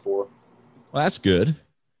excited for. Well, that's good.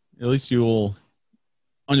 At least you'll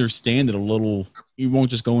understand it a little. You won't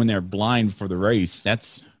just go in there blind for the race. That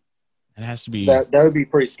has to be. That would be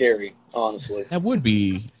pretty scary, honestly. That would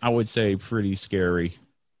be, I would say, pretty scary.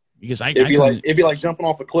 Because it'd be like jumping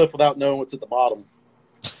off a cliff without knowing what's at the bottom.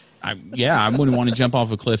 I wouldn't want to jump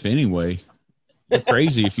off a cliff anyway. You're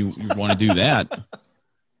crazy if you want to do that.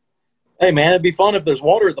 Hey, man, it'd be fun if there's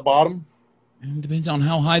water at the bottom. It depends on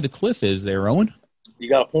how high the cliff is there, Owen. You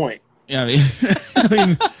got a point. Yeah, I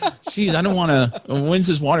mean, geez, I don't want to. When's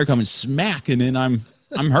this water coming smack, and then I'm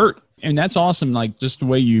hurt. And that's awesome. Like just the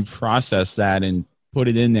way you process that and put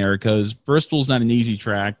it in there, because Bristol's not an easy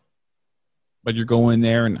track, but you're going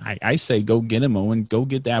there, and I say go get him, Owen. Go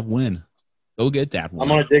get that win. Go get that win. I'm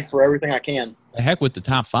gonna dig for everything I can. The heck with the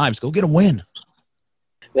top fives. Go get a win.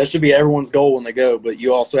 That should be everyone's goal when they go, but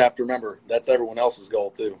you also have to remember that's everyone else's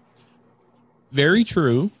goal too. Very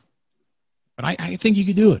true. But I think you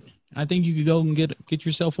could do it. I think you could go and get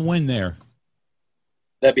yourself a win there.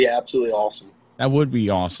 That'd be absolutely awesome. That would be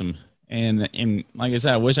awesome. And like I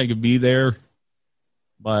said, I wish I could be there.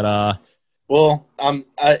 But well,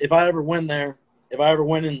 if I ever win there, if I ever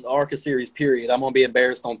win in the ARCA series, period, I'm gonna be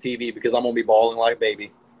embarrassed on TV because I'm gonna be bawling like a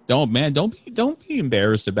baby. Don't be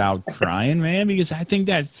embarrassed about crying, man, because I think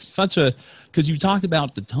that's such a, because you talked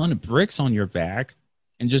about the ton of bricks on your back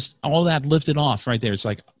and just all that lifted off right there. It's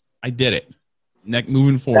like, I did it.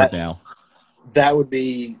 Moving forward now. That would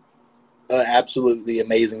be an absolutely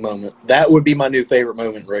amazing moment. That would be my new favorite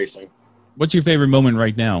moment in racing. What's your favorite moment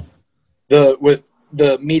right now? With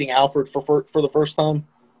the meeting Alfred for the first time.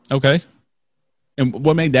 Okay. And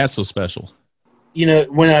what made that so special? You know,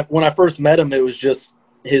 when I first met him, it was just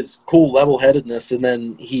his cool level-headedness, and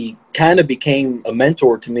then he kind of became a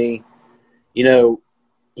mentor to me. You know,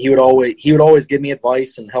 he would always give me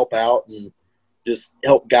advice and help out and just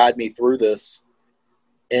help guide me through this.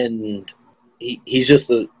 And he's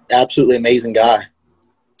just an absolutely amazing guy.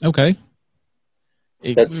 Okay.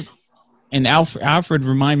 And Alfred,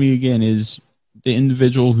 remind me again, is the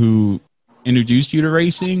individual who introduced you to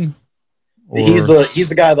racing? Or? He's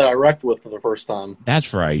the guy that I wrecked with for the first time.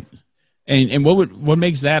 That's right. And what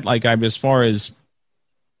makes that, like, as far as,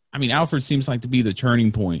 I mean, Alfred seems like to be the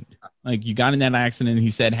turning point. Like, you got in that accident,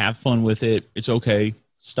 he said, have fun with it. It's okay.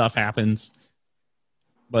 Stuff happens.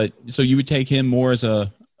 But so you would take him more as a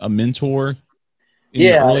mentor in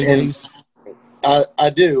your early days? I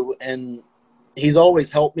do. And he's always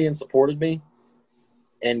helped me and supported me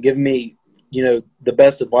and given me, you know, the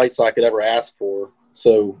best advice I could ever ask for.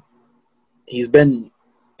 So he's been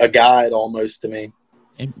a guide almost to me.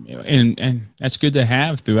 And that's good to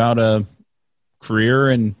have throughout a career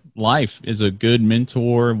and life, is a good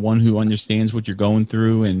mentor, one who understands what you're going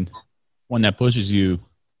through and one that pushes you.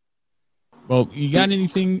 Well, you got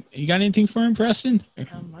anything for him, Preston? I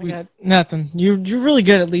got nothing. You're really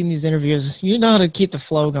good at leading these interviews. You know how to keep the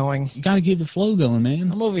flow going. You got to keep the flow going,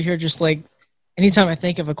 man. I'm over here just like, anytime I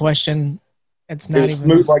think of a question, it's not even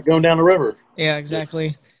smooth like going down the river. Yeah,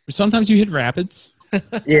 exactly. Sometimes you hit rapids.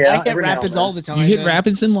 Yeah, I hit rapids all the time. You hit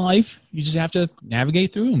rapids in life. You just have to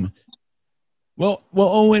navigate through them. Well,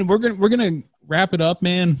 Owen, we're gonna wrap it up,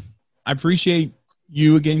 man. I appreciate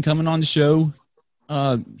you again coming on the show.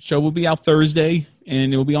 Show will be out Thursday,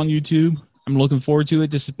 and it will be on YouTube. I'm looking forward to it.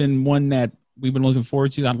 This has been one that we've been looking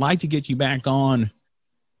forward to. I'd like to get you back on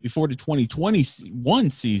before the 2021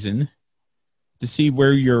 season to see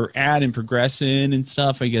where you're at and progressing and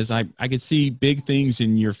stuff. Because I could see big things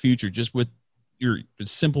in your future just with the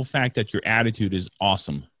simple fact that your attitude is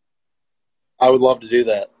awesome. I would love to do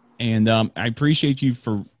that. And I appreciate you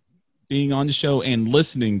for being on the show and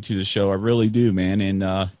listening to the show. I really do, man. And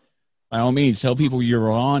by all means, tell people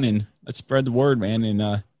you're on and let's spread the word, man.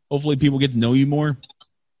 And hopefully people get to know you more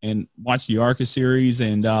and watch the ARCA series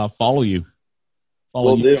and follow you.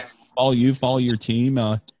 Follow your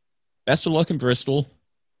team. Best of luck in Bristol.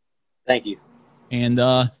 Thank you. And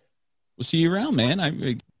we'll see you around,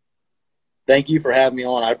 man. Thank you for having me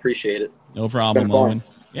on. I appreciate it. No problem, Owen.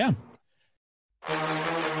 Yeah.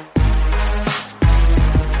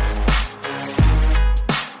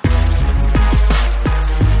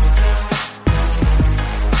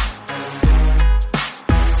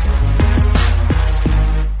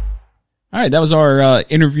 All right, that was our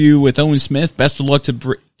interview with Owen Smith. Best of luck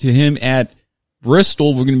to him at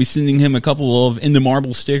Bristol. We're going to be sending him a couple of In the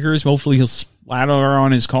Marble stickers. Hopefully he'll splatter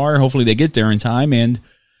on his car. Hopefully they get there in time, and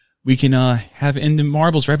we can have In the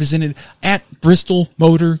Marbles represented at Bristol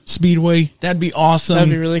Motor Speedway. That'd be awesome.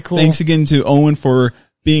 That'd be really cool. Thanks again to Owen for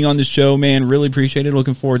being on the show, man. Really appreciate it.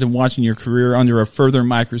 Looking forward to watching your career under a further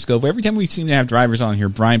microscope. Every time we seem to have drivers on here,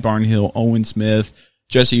 Brian Barnhill, Owen Smith,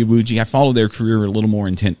 Jesse Iwuji, I follow their career a little more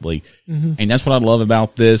intently. Mm-hmm. And that's what I love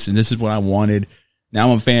about this, and this is what I wanted.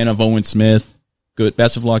 Now I'm a fan of Owen Smith. Good.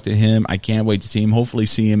 Best of luck to him. I can't wait to see him. Hopefully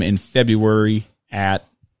see him in February at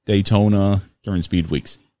Daytona during Speed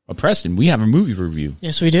Weeks. But Preston, we have a movie review.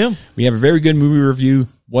 Yes, we do. We have a very good movie review.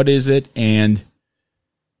 What is it? And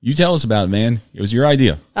You tell us about it, man. It was your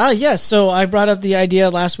idea. Yes. So I brought up the idea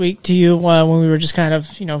last week to you when we were just kind of,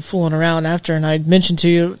 fooling around after, and I mentioned to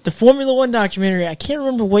you the Formula One documentary. I can't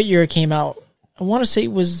remember what year it came out. I want to say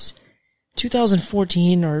it was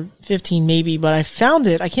 2014 or 15 maybe, but I found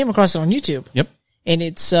it. I came across it on YouTube. Yep. And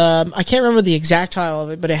it's, I can't remember the exact title of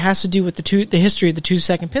it, but it has to do with the history of the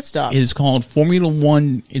 2-second pit stop. It is called Formula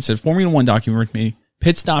One. It's a Formula One documentary,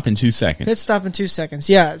 Pit Stop in 2 Seconds. Pit Stop in 2 Seconds,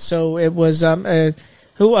 yeah. So it was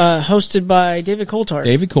hosted by David Coulthard.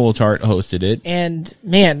 David Coulthard hosted it. And,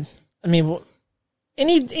 man, I mean,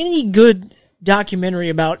 any good documentary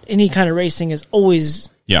about any kind of racing is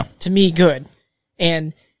always, to me, good.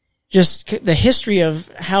 And just the history of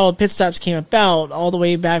how pit stops came about all the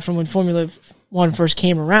way back from when Formula One first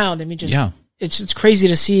came around. I mean, it's crazy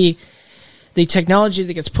to see the technology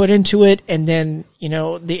that gets put into it, and then,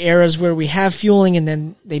 the eras where we have fueling, and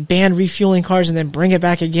then they ban refueling cars and then bring it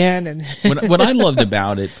back again. And what I loved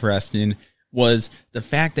about it, Preston, was the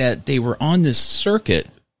fact that they were on this circuit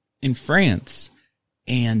in France,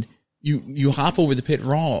 and you hop over the pit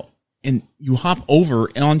wall, and you hop over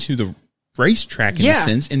onto the racetrack in a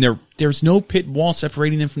sense, and there's no pit wall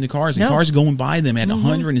separating them from the cars, and cars going by them at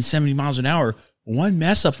 170 miles an hour. One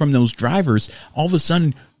mess up from those drivers, all of a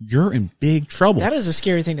sudden you're in big trouble. That is a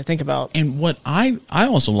scary thing to think about. And what I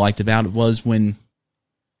also liked about it was when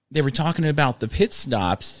they were talking about the pit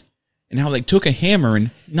stops and how they took a hammer and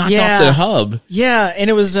knocked off the hub. Yeah, and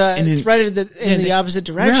it was threaded in the opposite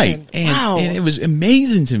direction. Right. And, wow. And it was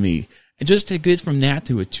amazing to me. And just to get from that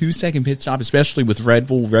to a 2-second pit stop, especially with Red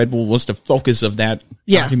Bull. Red Bull was the focus of that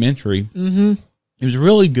documentary. Mm-hmm. It was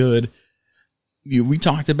really good. We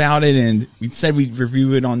talked about it, and we said we'd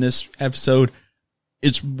review it on this episode.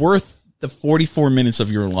 It's worth the 44 minutes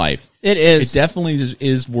of your life. It is. It definitely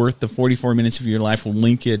is worth the 44 minutes of your life. We'll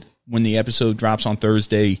link it when the episode drops on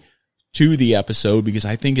Thursday to the episode, because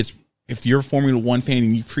I think if you're a Formula One fan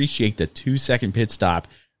and you appreciate the 2-second pit stop,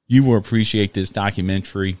 you will appreciate this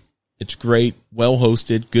documentary. It's great, well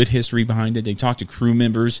hosted, good history behind it. They talk to crew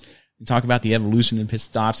members. They talk about the evolution of pit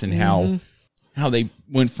stops and how they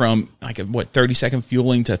went from 30-second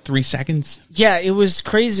fueling to 3 seconds. Yeah, it was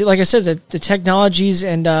crazy. Like I said, the technologies,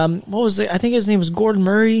 and what was it? I think his name was Gordon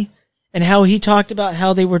Murray, and how he talked about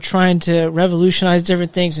how they were trying to revolutionize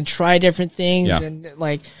different things and try different things and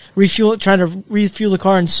trying to refuel the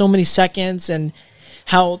car in so many seconds, and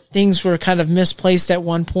how things were kind of misplaced at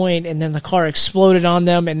one point, and then the car exploded on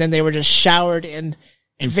them, and then they were just showered in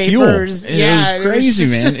vapors. Fuel. It was crazy,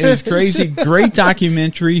 man. It was crazy. Great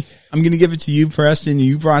documentary. I'm going to give it to you, Preston.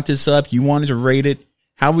 You brought this up. You wanted to rate it.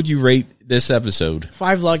 How would you rate this episode?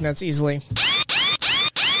 5 lug nuts easily.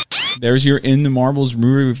 There's your In the Marbles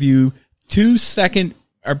movie review. 2-second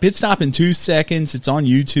or pit stop in 2 seconds. It's on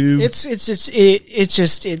YouTube.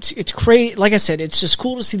 It's crazy. Like I said, it's just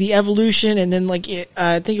cool to see the evolution. And then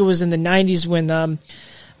I think it was in the 90s when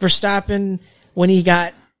Verstappen, when he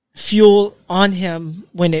got fuel on him,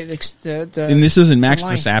 when and this isn't Max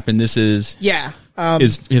Verstappen. This is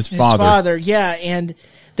his father. And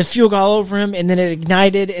the fuel got all over him, and then it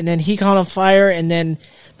ignited, and then he caught on fire, and then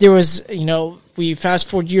there was, we fast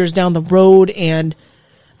forward years down the road, and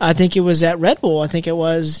I think it was at Red Bull. I think it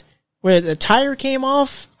was where the tire came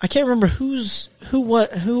off. I can't remember who.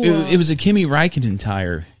 It was a Kimi Räikkönen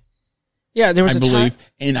tire. Yeah, there was I believe,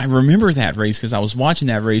 and I remember that race because I was watching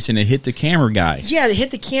that race, and it hit the camera guy. Yeah, they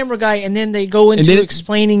hit the camera guy, and then they go into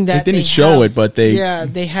explaining that they didn't show it, but they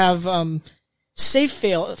have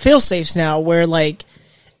fail safes now, where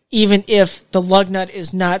even if the lug nut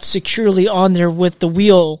is not securely on there with the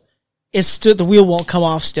wheel, the wheel won't come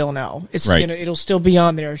off still now. It's it'll still be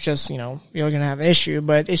on there. It's just, you're going to have an issue,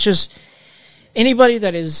 but it's just anybody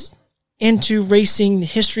that is into racing, the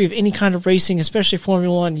history of any kind of racing, especially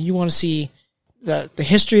Formula One, you want to see the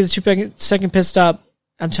history of the 2-second pit stop.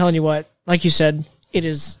 I'm telling you what, like you said, it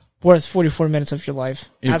is worth 44 minutes of your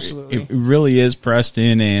life. Absolutely. It really is,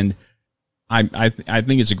 Preston, and I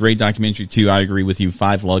think it's a great documentary too. I agree with you.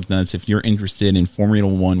 5 lug nuts. If you're interested in Formula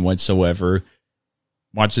One whatsoever,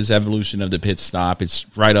 watch this evolution of the pit stop. It's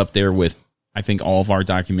right up there with, I think, all of our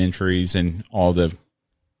documentaries and all the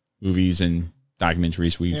movies and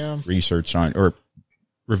documentaries we've researched on or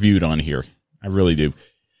reviewed on here. I really do.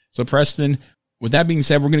 So, Preston, with that being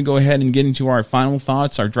said, we're going to go ahead and get into our final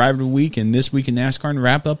thoughts, our driver of the week, and this week in NASCAR, and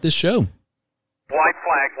wrap up this show. White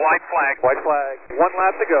flag, white flag, white flag. 1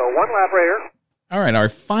 lap to go. 1 lap right here. All right, our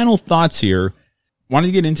final thoughts here. Wanted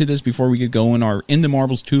to get into this before we get going. Our In the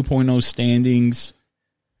Marbles 2.0 standings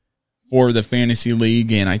for the Fantasy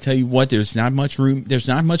League, and I tell you what, there's not much room. There's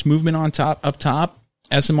not much movement up top.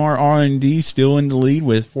 SMR R&D still in the lead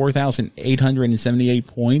with 4,878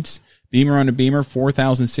 points. Beamer on a Beamer,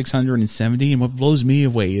 4,670. And what blows me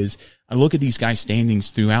away is I look at these guys'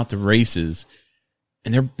 standings throughout the races,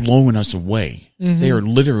 and they're blowing us away. Mhm. They are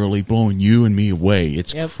literally blowing you and me away.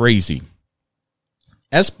 It's crazy.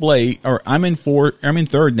 I'm in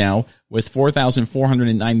third now with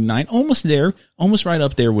 4,499. Almost there, almost right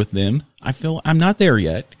up there with them. I feel I'm not there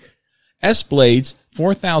yet. S-Blades,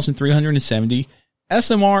 4,370.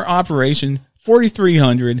 SMR Operation,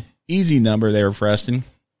 4,300. Easy number there, Preston.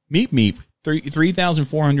 Meep,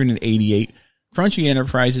 3,488. Crunchy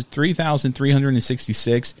Enterprises,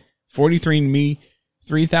 3,366. 43andMe,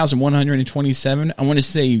 3,127. I want to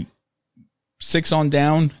say 6 on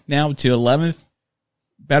down now to 11th.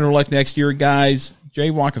 Better luck next year, guys.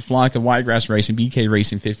 Jay Waka Flocka, Wiregrass Racing, BK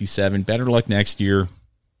Racing 57. Better luck next year.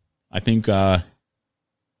 I think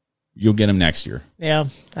you'll get them next year. Yeah,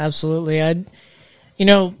 absolutely.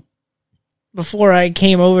 Before I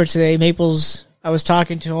came over today, Maples, I was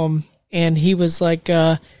talking to him, and he was like,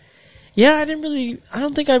 I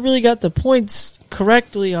don't think I really got the points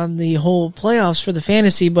correctly on the whole playoffs for the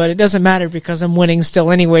fantasy, but it doesn't matter because I'm winning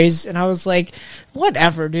still anyways. And I was like,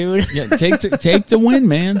 whatever, dude. Yeah, take the win,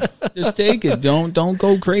 man. Just take it. Don't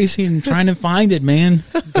go crazy and trying to find it, man.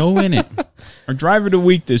 Go in it. Our driver of the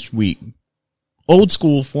week this week, old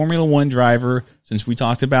school Formula One driver, since we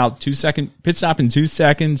talked about 2-second pit stop in 2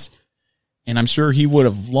 seconds, and I'm sure he would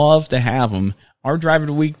have loved to have him. Our driver of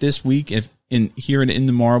the week this week, here in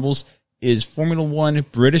the Marbles, is Formula One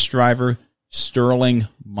British driver Sterling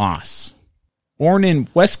Moss. Born in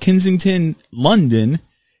West Kensington, London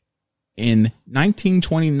in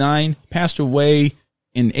 1929, passed away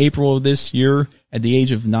in April of this year at the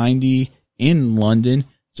age of 90 in London.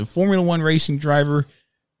 He's a Formula One racing driver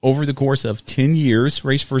over the course of 10 years,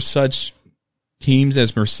 raced for such teams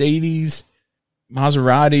as Mercedes,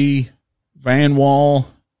 Maserati, Van Wall,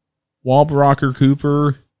 Walbrocker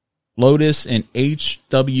Cooper, Lotus, and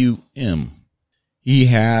HWM. He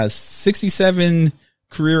has 67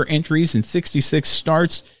 career entries and 66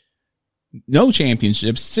 starts, no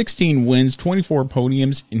championships, 16 wins, 24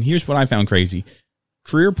 podiums, and here's what I found crazy.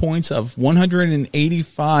 Career points of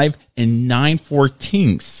 185 and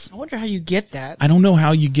 9/14. I wonder how you get that. I don't know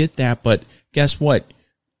how you get that, but guess what?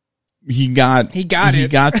 He got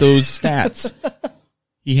those stats.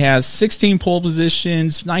 He has 16 pole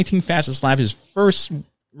positions, 19 fastest lap. His first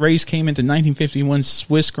race came into 1951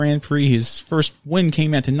 Swiss Grand Prix. His first win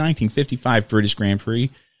came into 1955 British Grand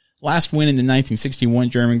Prix. Last win in the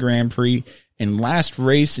 1961 German Grand Prix. And last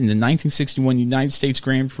race in the 1961 United States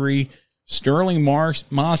Grand Prix. Sterling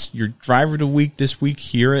Moss, your driver of the week this week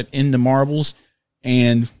here at In the Marbles.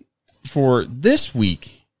 And for this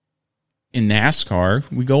week in NASCAR,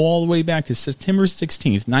 we go all the way back to September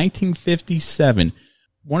 16th, 1957.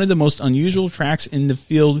 One of the most unusual tracks in the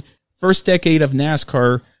field, first decade of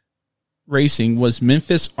NASCAR racing, was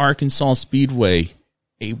Memphis, Arkansas Speedway,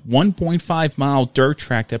 a 1.5-mile dirt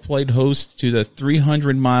track that played host to the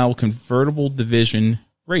 300-mile convertible division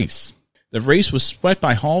race. The race was swept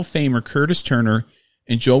by Hall of Famer Curtis Turner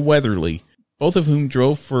and Joe Weatherly, both of whom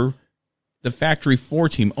drove for the Factory 4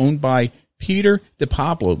 team owned by Peter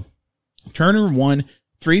DiPablo. Turner won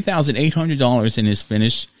 $3,800 in his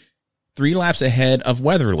finish, 3 laps ahead of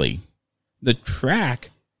Weatherly. The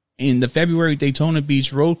track in the February Daytona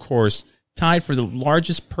Beach road course tied for the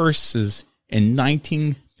largest purses in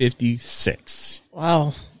 1956.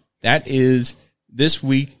 Wow. That is this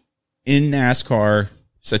week in NASCAR,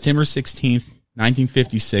 September 16th,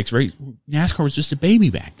 1956. Right? NASCAR was just a baby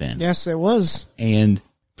back then. Yes, it was. And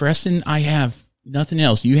Preston, I have nothing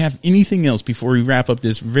else. You have anything else before we wrap up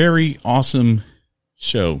this very awesome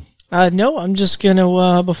show? No, I'm just going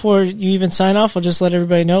to, before you even sign off, I'll just let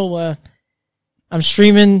everybody know I'm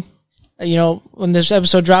streaming. When this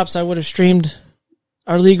episode drops, I would have streamed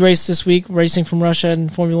our league race this week, Racing from Russia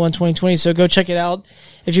and Formula One 2020. So go check it out.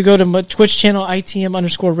 If you go to my Twitch channel,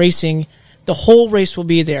 ITM_racing, the whole race will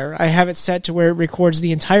be there. I have it set to where it records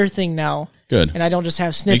the entire thing now. Good. And I don't just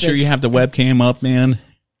have snippets. Make sure you have the webcam up, man.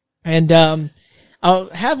 And I'll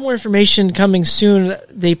have more information coming soon.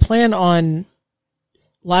 They plan on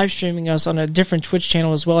live streaming us on a different Twitch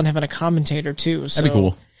channel as well and having a commentator too. So that'd be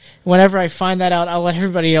cool. Whenever I find that out, I'll let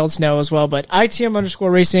everybody else know as well. But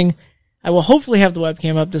ITM_racing, I will hopefully have the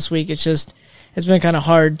webcam up this week. It's been kind of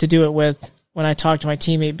hard to do it with when I talk to my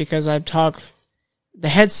teammate because the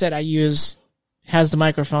headset I use has the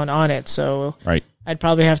microphone on it. So right. I'd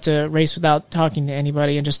probably have to race without talking to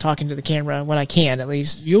anybody and just talking to the camera when I can, at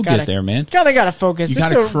least. You'll get there, man. Gotta focus.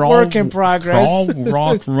 It's a work in progress. Crawl,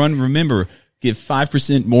 walk, run. Remember, give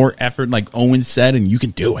 5% more effort, like Owen said, and you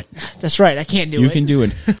can do it. That's right. I can't do it. You can do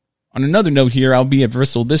it. On another note here, I'll be at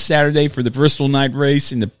Bristol this Saturday for the Bristol Night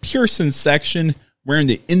Race in the Pearson section, wearing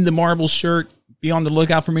the In the Marble shirt. Be on the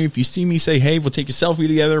lookout for me. If you see me, say, hey, we'll take a selfie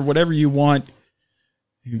together, whatever you want.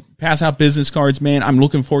 You pass out business cards, man. I'm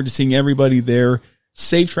looking forward to seeing everybody there.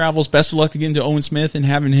 Safe travels. Best of luck again to Owen Smith and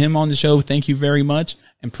having him on the show. Thank you very much.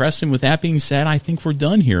 And Preston, with that being said, I think we're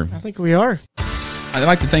done here. I think we are. I'd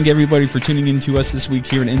like to thank everybody for tuning in to us this week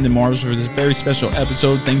here in the Marbles for this very special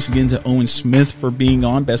episode. Thanks again to Owen Smith for being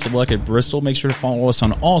on. Best of luck at Bristol. Make sure to follow us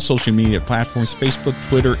on all social media platforms, Facebook,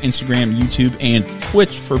 Twitter, Instagram, YouTube, and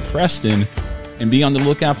Twitch for Preston. And be on the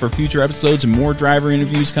lookout for future episodes and more driver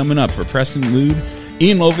interviews coming up. For Preston Lude,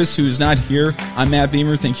 Ian Lovis, who is not here, I'm Matt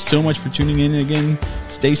Beamer. Thank you so much for tuning in again.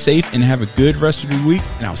 Stay safe and have a good rest of your week.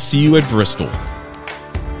 And I'll see you at Bristol.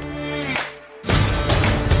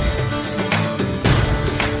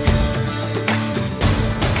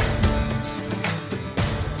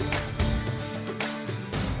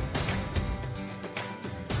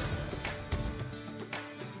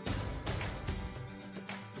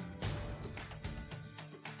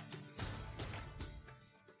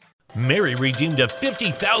 Mary redeemed a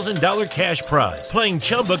 $50,000 cash prize playing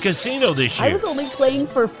Chumba Casino this year. I was only playing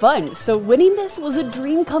for fun, so winning this was a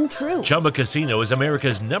dream come true. Chumba Casino is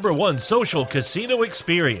America's #1 social casino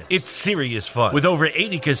experience. It's serious fun. With over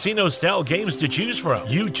 80 casino-style games to choose from,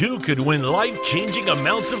 you too could win life-changing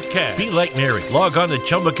amounts of cash. Be like Mary. Log on to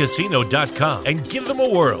ChumbaCasino.com and give them a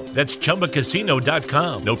whirl. That's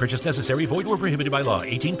ChumbaCasino.com. No purchase necessary. Void or prohibited by law.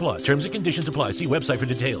 18+. Terms and conditions apply. See website for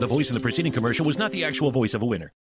details. The voice in the preceding commercial was not the actual voice of a winner.